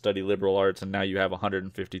 years and study liberal arts, and now you have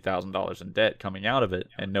 $150,000 in debt coming out of it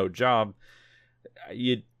and no job,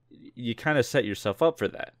 you kind of set yourself up for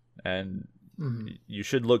that. And you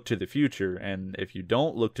should look to the future. And if you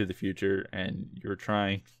don't look to the future and you're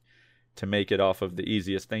trying to make it off of the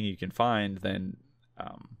easiest thing you can find, then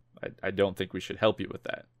I don't think we should help you with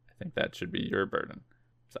that. I think that should be your burden.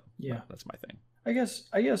 So yeah, that's my thing. I guess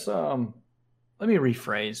let me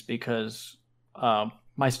rephrase, because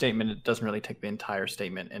my statement doesn't really take the entire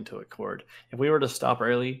statement into accord. If we were to stop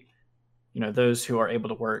early, those who are able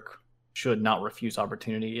to work should not refuse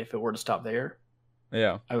opportunity. If it were to stop there,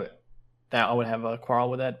 yeah, I would have a quarrel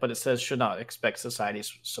with that. But it says should not expect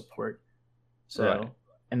society's support. So right.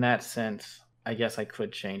 In that sense, I guess I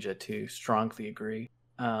could change it to strongly agree.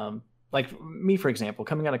 Like me, for example,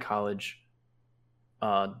 coming out of college,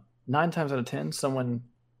 9 times out of 10, someone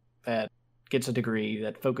that gets a degree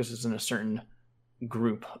that focuses in a certain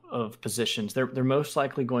group of positions. They're most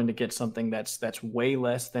likely going to get something that's way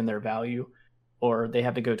less than their value, or they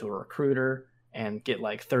have to go to a recruiter and get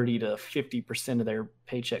like 30 to 50% of their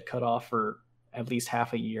paycheck cut off for at least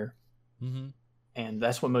half a year. Mm-hmm. And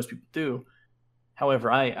that's what most people do.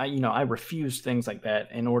 However, I refuse things like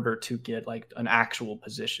that in order to get like an actual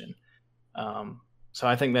position. So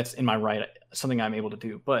I think that's in my right, something I'm able to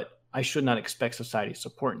do, but I should not expect society's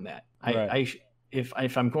support in that. Right. If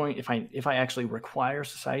I actually require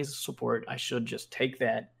society's support, I should just take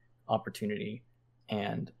that opportunity,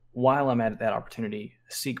 and while I'm at that opportunity,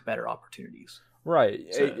 seek better opportunities. Right.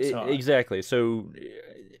 So Exactly. So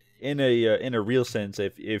in a real sense,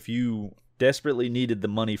 if you desperately needed the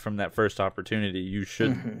money from that first opportunity, you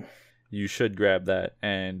should grab that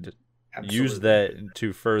and use that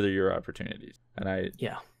to further your opportunities. And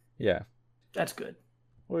yeah, that's good.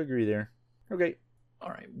 we'll agree there. Okay. All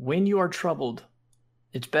right. When you are troubled,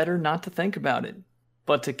 it's better not to think about it,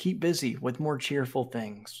 but to keep busy with more cheerful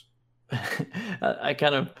things. This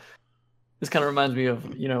kind of reminds me of,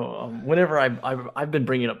 whenever I've been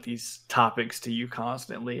bringing up these topics to you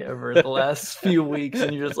constantly over the last few weeks,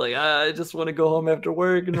 and you're just like, I just want to go home after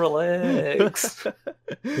work and relax.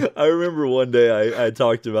 I remember one day I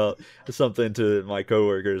talked about something to my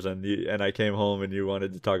coworkers, and I came home and you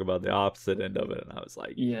wanted to talk about the opposite end of it, and I was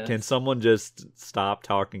like, yes. Can someone just stop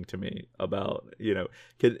talking to me about,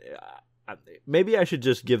 maybe I should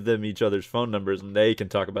just give them each other's phone numbers and they can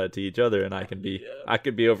talk about it to each other, and I could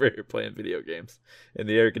be over here playing video games in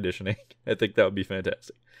the air conditioning. I think that would be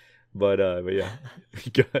fantastic. But yeah,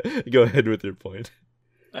 go ahead with your point.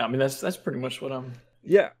 I mean, that's pretty much what I'm.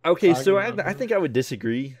 Yeah. Okay. So I think I would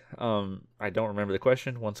disagree. I don't remember the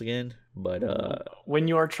question once again, but when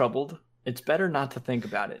you are troubled, it's better not to think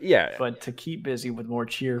about it. Yeah. But to keep busy with more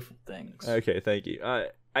cheerful things. Okay. Thank you.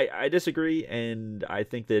 I disagree, and I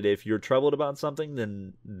think that if you're troubled about something,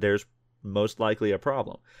 then there's most likely a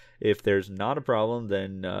problem. If there's not a problem,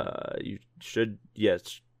 then you should,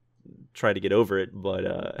 yes, try to get over it.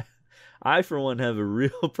 But I, for one, have a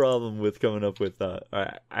real problem with coming up with.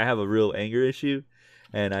 I have a real anger issue,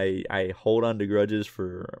 and I hold on to grudges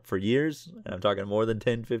for years, and I'm talking more than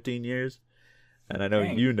 10, 15 years. And I know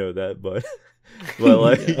you know that, but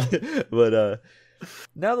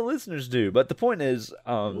now the listeners do. But the point is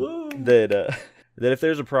that if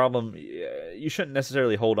there's a problem, you shouldn't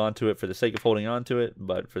necessarily hold on to it for the sake of holding on to it,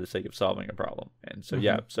 but for the sake of solving a problem. And so,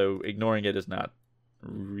 so ignoring it is not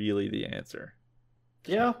really the answer.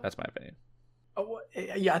 Yeah. That's my opinion.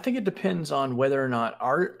 Yeah, I think it depends on whether or not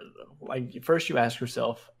first you ask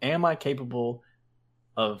yourself, am I capable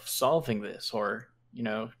of solving this? Or,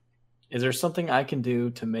 is there something I can do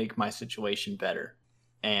to make my situation better?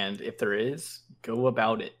 And if there is, go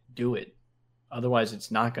about it, do it. Otherwise,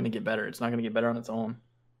 it's not going to get better. It's not going to get better on its own.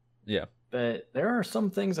 Yeah. But there are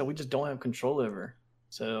some things that we just don't have control over.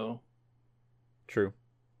 So, true.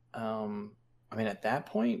 I mean, at that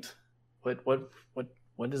point,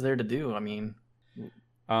 what is there to do? I mean,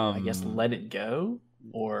 I guess let it go,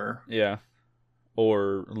 or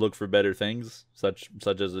or look for better things, such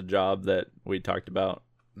as a job that we talked about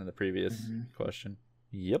in the previous question.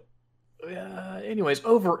 Yep. Anyways,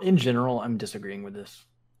 in general, I'm disagreeing with this.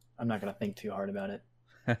 I'm not going to think too hard about it.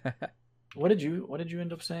 What did you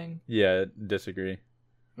end up saying? Yeah, disagree.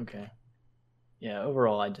 Okay. Yeah,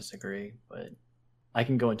 overall I disagree, but I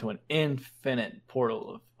can go into an infinite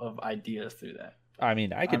portal of ideas through that. I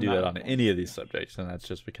mean, I could do that on any of these subjects, and that's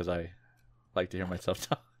just because I like to hear myself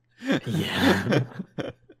talk. Yeah.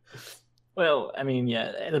 Well, I mean,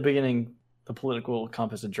 yeah, at the beginning, the political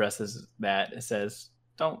compass addresses that. It says,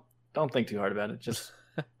 don't think too hard about it. Just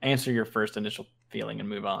answer your first initial feeling and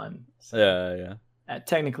move on. So, yeah.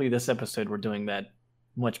 Technically, this episode, we're doing that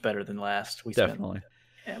much better than last. Definitely.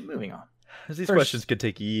 Moving on. These questions could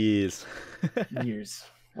take years. Years.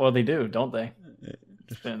 Well, they do, don't they?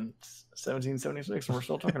 It's been 1776 and we're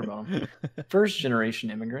still talking about them. First generation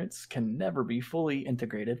immigrants can never be fully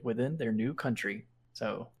integrated within their new country.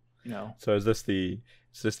 So, So is this the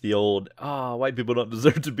old white people don't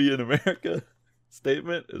deserve to be in America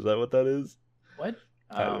statement? Is that what that is? What?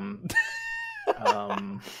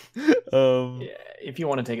 If you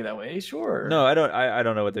want to take it that way, sure. No, I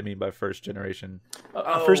don't know what they mean by first generation.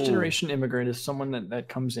 A first generation immigrant is someone that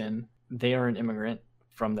comes in. They are an immigrant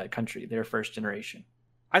from that country. They're first generation.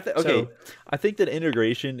 I think that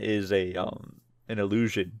integration is an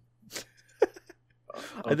illusion.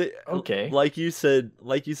 Okay. Like you said,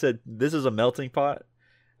 this is a melting pot.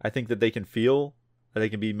 I think that they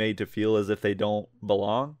can be made to feel as if they don't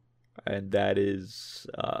belong, and that is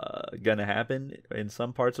gonna happen in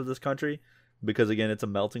some parts of this country. because again, it's a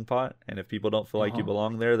melting pot, and if people don't feel like you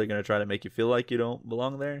belong there, they're going to try to make you feel like you don't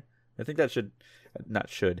belong there. I think that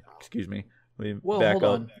excuse me. Back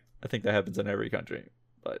up. I think that happens in every country,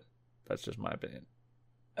 but that's just my opinion.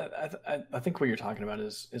 I think what you're talking about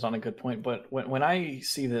is on a good point, but when I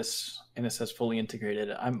see this and it says fully integrated,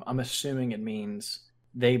 I'm assuming it means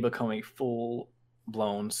they become a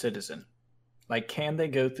full-blown citizen. Like, can they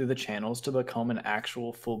go through the channels to become an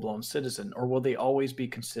actual full-blown citizen, or will they always be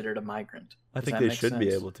considered a migrant? I think they should be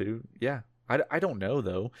able to. Yeah, I don't know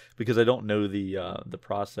though, because I don't know the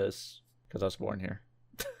process because I was born here.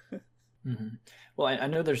 Mm-hmm. Well, I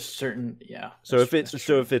know there's certain So if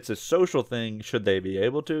it's a social thing, should they be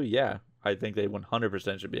able to? Yeah, I think they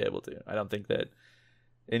 100% should be able to. I don't think that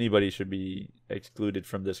anybody should be excluded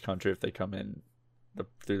from this country if they come in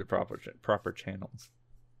through the proper channels.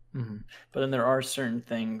 Mm-hmm. But then there are certain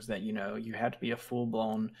things that you have to be a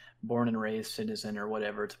full-blown, born and raised citizen or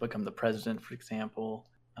whatever to become the president, for example.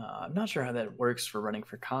 I'm not sure how that works for running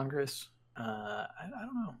for Congress. I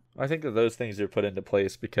don't know. I think that those things are put into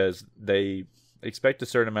place because they expect a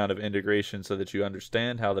certain amount of integration so that you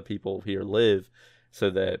understand how the people here live, so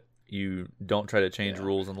that you don't try to change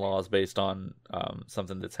rules and laws based on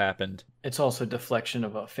something that's happened. It's also deflection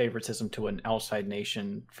of a favoritism to an outside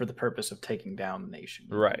nation for the purpose of taking down the nation.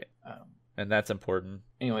 Right. And that's important.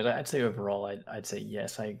 Anyways, I'd say overall, I'd say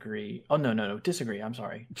yes, I agree. Oh, no, disagree. I'm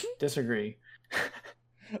sorry. Disagree.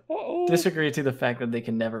 Disagree to the fact that they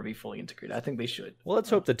can never be fully integrated. I think they should. Well, let's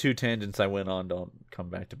hope the two tangents I went on don't come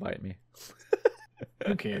back to bite me.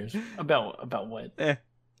 Who cares? About what?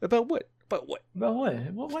 About what? About what? About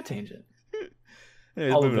what? What tangent?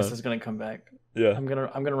 Anyways, all of this is gonna come back. Yeah. I'm gonna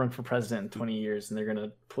run for president in 20 years, and they're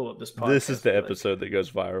gonna pull up this podcast. This is the episode that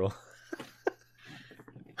goes viral.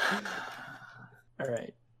 All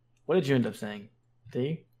right. What did you end up saying?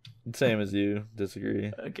 D? Same as you.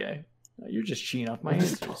 Disagree. Okay. You're just cheating off my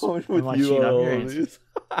answers. With you on all of these.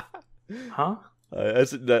 Huh?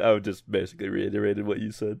 I would just basically reiterated what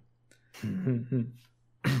you said.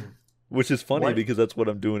 Which is funny because that's what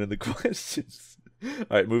I'm doing in the questions. All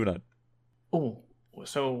right, moving on. Oh,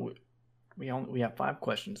 so we have 5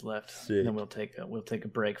 questions left. Sick. And then we'll take a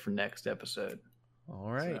break for next episode.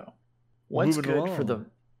 All right. So, what's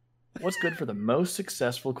good for the most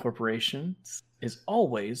successful corporations is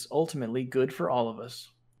always ultimately good for all of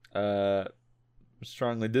us.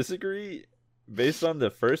 Strongly disagree. Based on the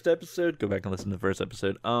first episode, go back and listen to the first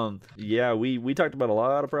episode. Yeah, we talked about a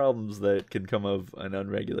lot of problems that can come of an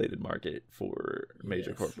unregulated market for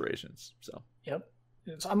major corporations. So, yep.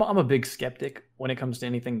 So I'm a big skeptic when it comes to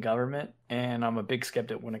anything government, and I'm a big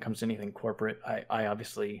skeptic when it comes to anything corporate. I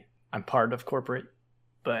obviously I'm part of corporate,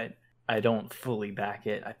 but I don't fully back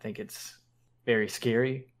it. I think it's very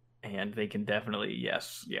scary, and they can definitely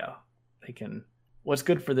they can. What's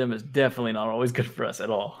good for them is definitely not always good for us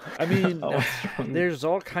at all. I mean, there's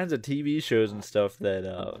all kinds of TV shows and stuff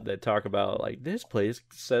that talk about like this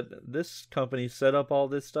company set up all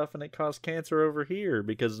this stuff and it caused cancer over here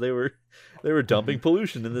because they were dumping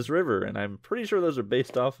pollution in this river, and I'm pretty sure those are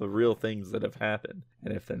based off of real things that have happened.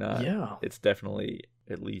 And if they're not, it's definitely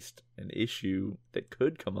at least an issue that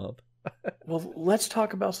could come up. Well, let's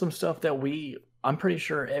talk about some stuff that I'm pretty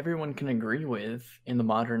sure everyone can agree with in the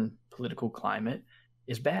modern political climate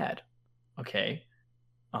is bad. Okay.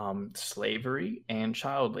 Slavery and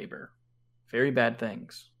child labor. Very bad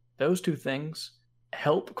things. Those two things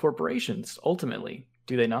help corporations ultimately.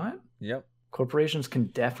 Do they not? Yep. Corporations can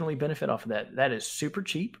definitely benefit off of that. That is super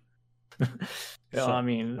cheap.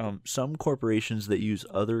 Some corporations that use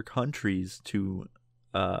other countries to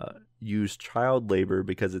use child labor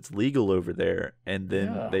because it's legal over there, and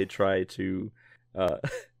then they try to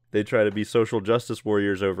be social justice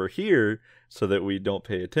warriors over here so that we don't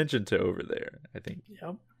pay attention to over there. I think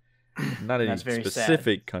not any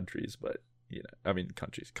specific countries, but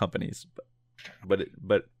companies, but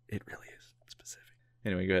it really is specific.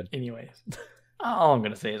 Anyway, go ahead. Anyways, all I'm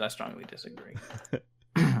gonna say is I strongly disagree.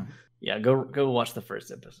 Yeah, go watch the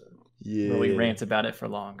first episode. Yeah, where we rant about it for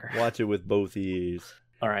longer. Watch it with both ears.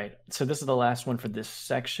 All right, so this is the last one for this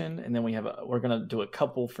section, and then we're gonna do a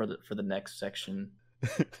couple for the next section.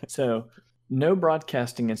 So, no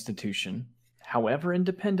broadcasting institution, however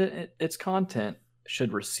independent its content,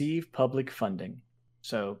 should receive public funding.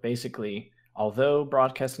 So basically, although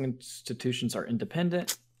broadcasting institutions are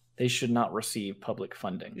independent, they should not receive public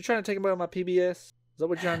funding. You trying to take away my PBS? Is that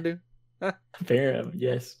what you're trying to do? Huh? Fair enough,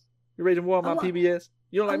 yes. You're ready to war on my PBS?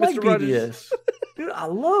 You don't like Mr. Rogers? Dude, I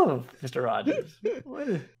love Mr. Rogers.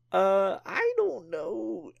 I don't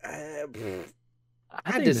know.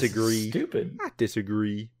 I disagree. Stupid. I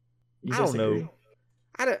disagree. You I don't know.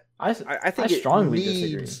 I think I it strongly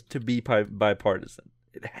needs to be bipartisan.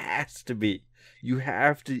 It has to be. You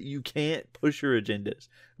have to. You can't push your agendas.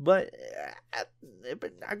 But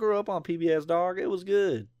I grew up on PBS, dog. It was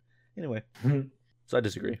good. Anyway, so I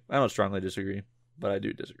disagree. I don't strongly disagree, but I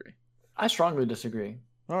do disagree. I strongly disagree.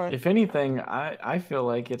 All right. If anything, I feel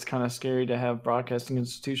like it's kind of scary to have broadcasting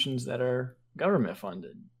institutions that are government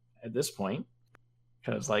funded at this point,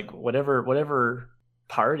 because like whatever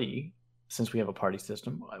party, since we have a party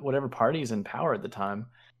system, whatever party is in power at the time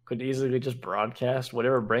could easily just broadcast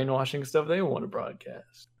whatever brainwashing stuff they want to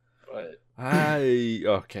broadcast. But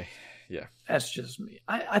okay, yeah, that's just me.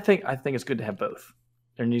 I think it's good to have both.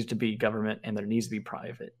 There needs to be government and there needs to be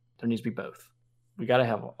private. There needs to be both. We got to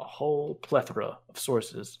have a whole plethora of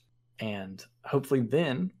sources, and hopefully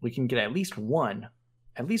then we can get at least one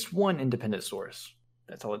independent source.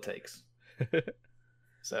 That's all it takes.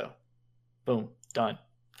 So, boom, done,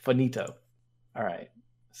 finito. All right.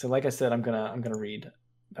 So, like I said, I'm gonna read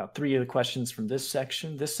about 3 of the questions from this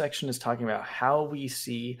section. This section is talking about how we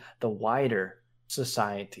see the wider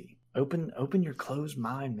society. Open your closed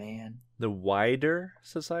mind, man. The wider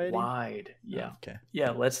society? Wide, yeah. Oh, okay.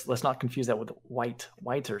 Yeah, let's not confuse that with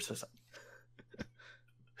whiter society.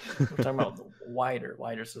 We're talking about the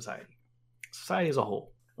wider society. Society as a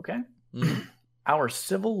whole, okay? Mm-hmm. Our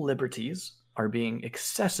civil liberties are being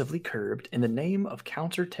excessively curbed in the name of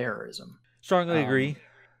counterterrorism. Strongly agree.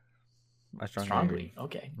 I strongly agree.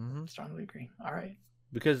 Okay. Mm-hmm. Strongly agree. All right.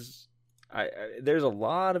 Because there's a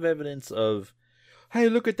lot of evidence of, hey,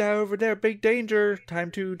 look at that over there, big danger,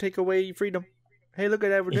 time to take away freedom. Hey, look at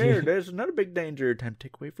that over there, there's another big danger, time to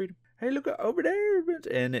take away freedom. Hey, look at over there,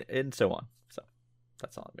 and so on. So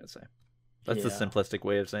that's all I'm gonna say. That's the simplistic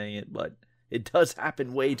way of saying it, but it does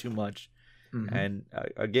happen way too much. Mm-hmm. And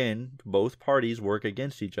again, both parties work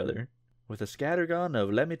against each other with a scattergun of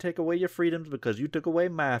 "let me take away your freedoms because you took away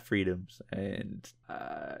my freedoms," and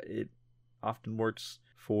it often works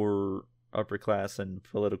for upper class and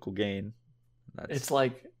political gain. It's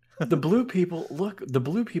like the blue people. Look, the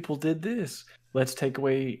blue people did this. Let's take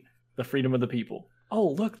away the freedom of the people. Oh,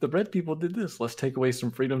 look, the red people did this. Let's take away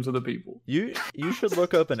some freedoms of the people. You should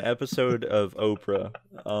look up an episode of Oprah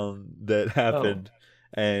that happened,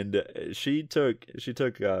 and she took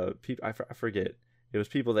people. I forget. It was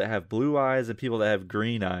people that have blue eyes and people that have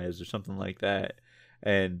green eyes or something like that,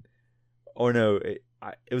 and it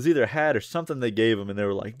was either a hat or something they gave them, and they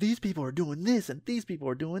were like, these people are doing this and these people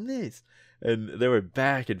are doing this, and they were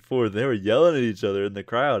back and forth. They were yelling at each other in the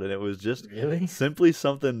crowd, and it was just simply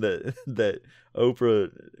something that Oprah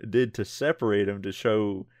did to separate them, to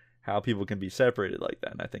show how people can be separated like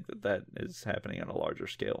that. And I think that is happening on a larger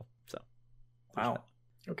scale. So, wow,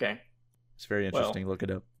 okay, it's very interesting. Look it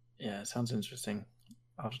up. Yeah, it sounds interesting.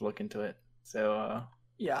 I'll have to look into it. So,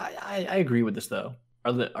 yeah, I agree with this though.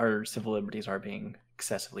 Our civil liberties are being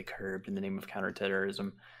excessively curbed in the name of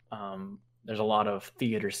counterterrorism. There's a lot of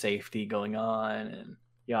theater safety going on and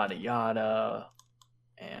yada yada.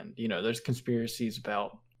 And, there's conspiracies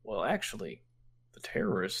about, well, actually, the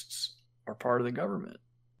terrorists are part of the government.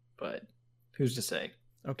 But who's to say?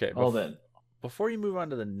 Okay. Before you move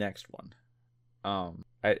on to the next one,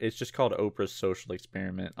 it's just called Oprah's Social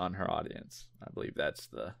Experiment on Her Audience. I believe that's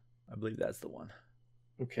the one.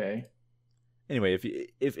 Okay. Anyway,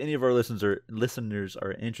 if any of our listeners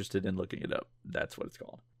are interested in looking it up, that's what it's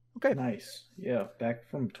called. Okay. Nice. Yeah, back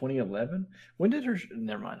from 2011. When did her?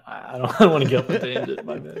 Never mind. I don't want to get up at the end of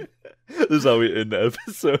my bed. This is how we end the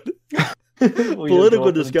episode.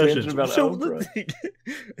 Political discussions about Oprah.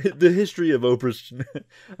 The history of Oprah's.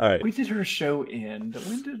 All right. When did her show end?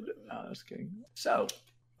 When did? I was kidding. So,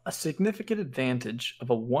 a significant advantage of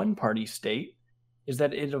a one-party state is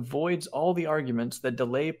that it avoids all the arguments that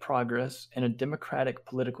delay progress in a democratic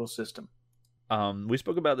political system. We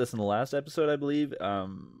spoke about this in the last episode, I believe.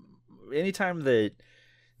 Anytime that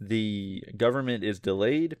the government is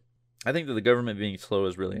delayed, I think that the government being slow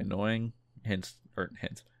is really annoying. Hence,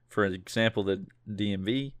 for example, the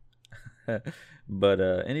DMV. But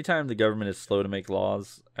anytime the government is slow to make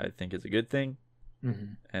laws, I think is a good thing.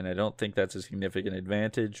 Mm-hmm. And I don't think that's a significant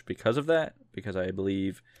advantage because of that, because I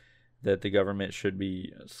believe that the government should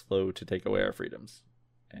be slow to take away our freedoms.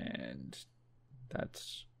 And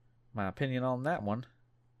that's my opinion on that one.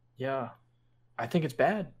 Yeah. I think it's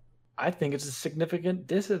bad. I think it's a significant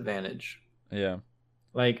disadvantage. Yeah.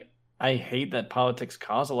 Like, I hate that politics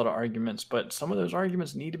cause a lot of arguments, but some of those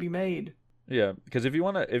arguments need to be made. Yeah, because if you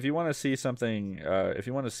want to see something, if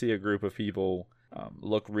you want to see a group of people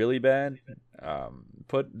look really bad,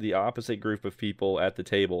 put the opposite group of people at the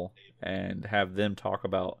table and have them talk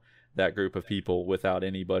about that group of people without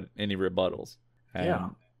any rebuttals. And yeah.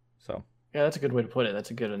 So Yeah, that's a good way to put it.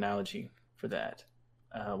 That's a good analogy for that.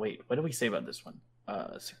 Wait, what did we say about this one?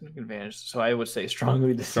 Significant advantage. So I would say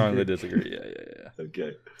strongly disagree. Strongly disagree. Yeah.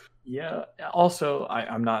 Okay. Yeah. Also,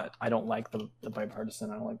 I'm not. I don't like the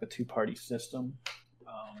bipartisan. I don't like the two-party system.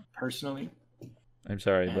 Personally. I'm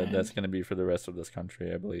sorry, but that's going to be for the rest of this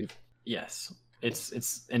country, I believe. Yes,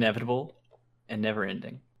 it's inevitable and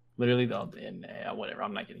never-ending. Literally, whatever.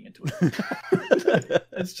 I'm not getting into it.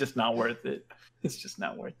 It's just not worth it. It's just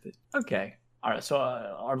not worth it. Okay. All right. So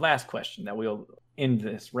our last question that we'll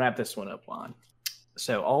wrap this one up on.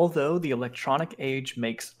 So, although the electronic age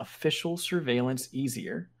makes official surveillance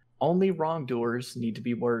easier, only wrongdoers need to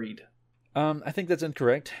be worried. I think that's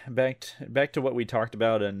incorrect. Back to what we talked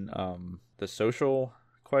about in the social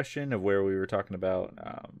question of where we were talking about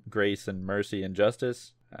grace and mercy and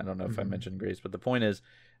justice. I don't know if I mentioned grace, but the point is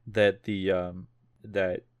that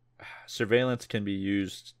that surveillance can be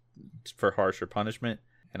used for harsher punishment,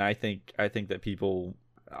 and I think that people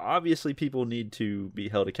need to be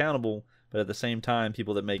held accountable, but at the same time,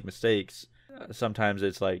 people that make mistakes, sometimes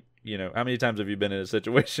it's like, how many times have you been in a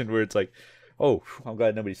situation where it's like, oh, I'm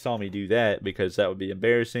glad nobody saw me do that because that would be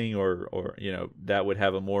embarrassing, or that would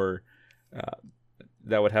have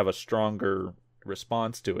a stronger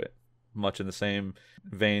response to it, much in the same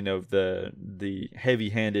vein of the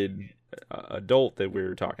heavy-handed adult that we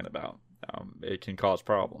were talking about. It can cause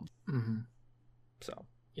problems. Mm-hmm. So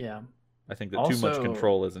yeah, I think that too much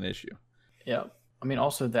control is an issue. Yeah, I mean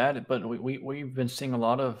also that, but we've been seeing a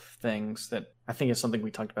lot of things that I think is something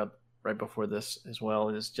we talked about right before this as well,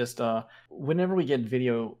 is just whenever we get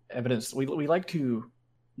video evidence, we like to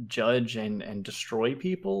judge and destroy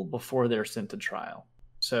people before they're sent to trial.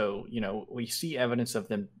 So, we see evidence of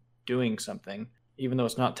them doing something, even though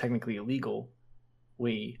it's not technically illegal,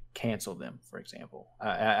 we cancel them, for example.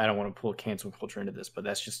 I don't want to pull cancel culture into this, but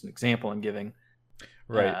that's just an example I'm giving.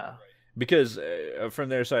 Right. Because from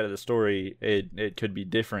their side of the story, it could be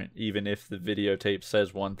different, even if the videotape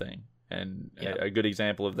says one thing. And a good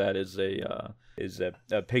example of that is a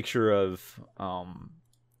picture of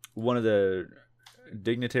one of the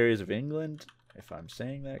dignitaries of England, if I'm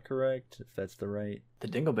saying that correct, if that's the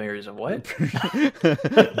Dingleberries of what?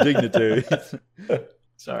 Dignitaries.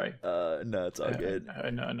 Sorry. No, it's all good.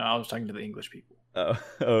 No, I was talking to the English people. Oh,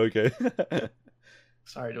 okay.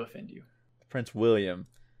 Sorry to offend you. Prince William.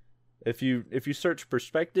 If you search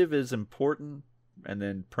perspective is important and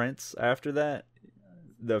then Prince after that,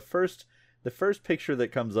 the first picture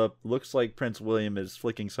that comes up looks like Prince William is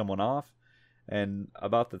flicking someone off, and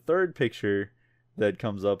about the third picture that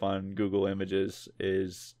comes up on Google Images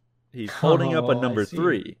is he's holding up a number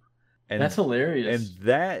 3. And that's hilarious.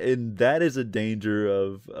 And that is a danger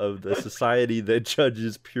of the society that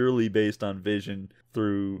judges purely based on vision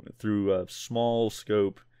through a small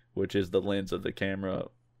scope, which is the lens of the camera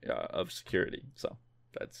of security. So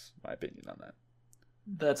that's my opinion on that.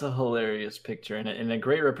 That's a hilarious picture and a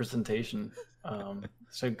great representation.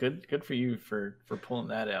 So good for you for pulling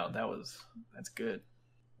that out. That's good.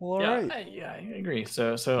 Well, all right. I agree.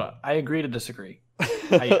 So I agree to disagree.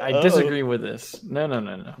 I disagree with this. No.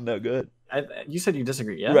 No, good. You said you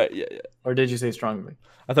disagree, yeah? Right, yeah. Or did you say strongly?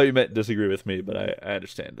 I thought you meant disagree with me, but I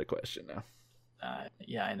understand the question now.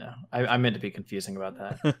 Yeah, I know. I meant to be confusing about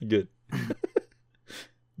that. Good.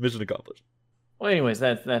 Mission accomplished. Well, anyways,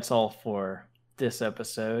 that's all for this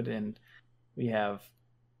episode, and we have,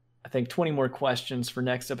 I think, 20 more questions for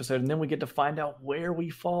next episode, and then we get to find out where we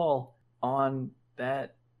fall on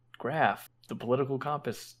that graph, the political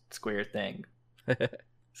compass square thing.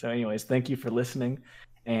 So anyways, thank you for listening,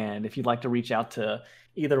 and if you'd like to reach out to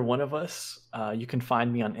either one of us, you can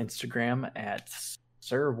find me on Instagram at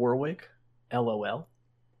Sir Warwick, LOL.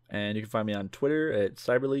 And you can find me on Twitter at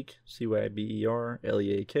Cyberleak,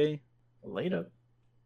 CYBERLEAK. Later.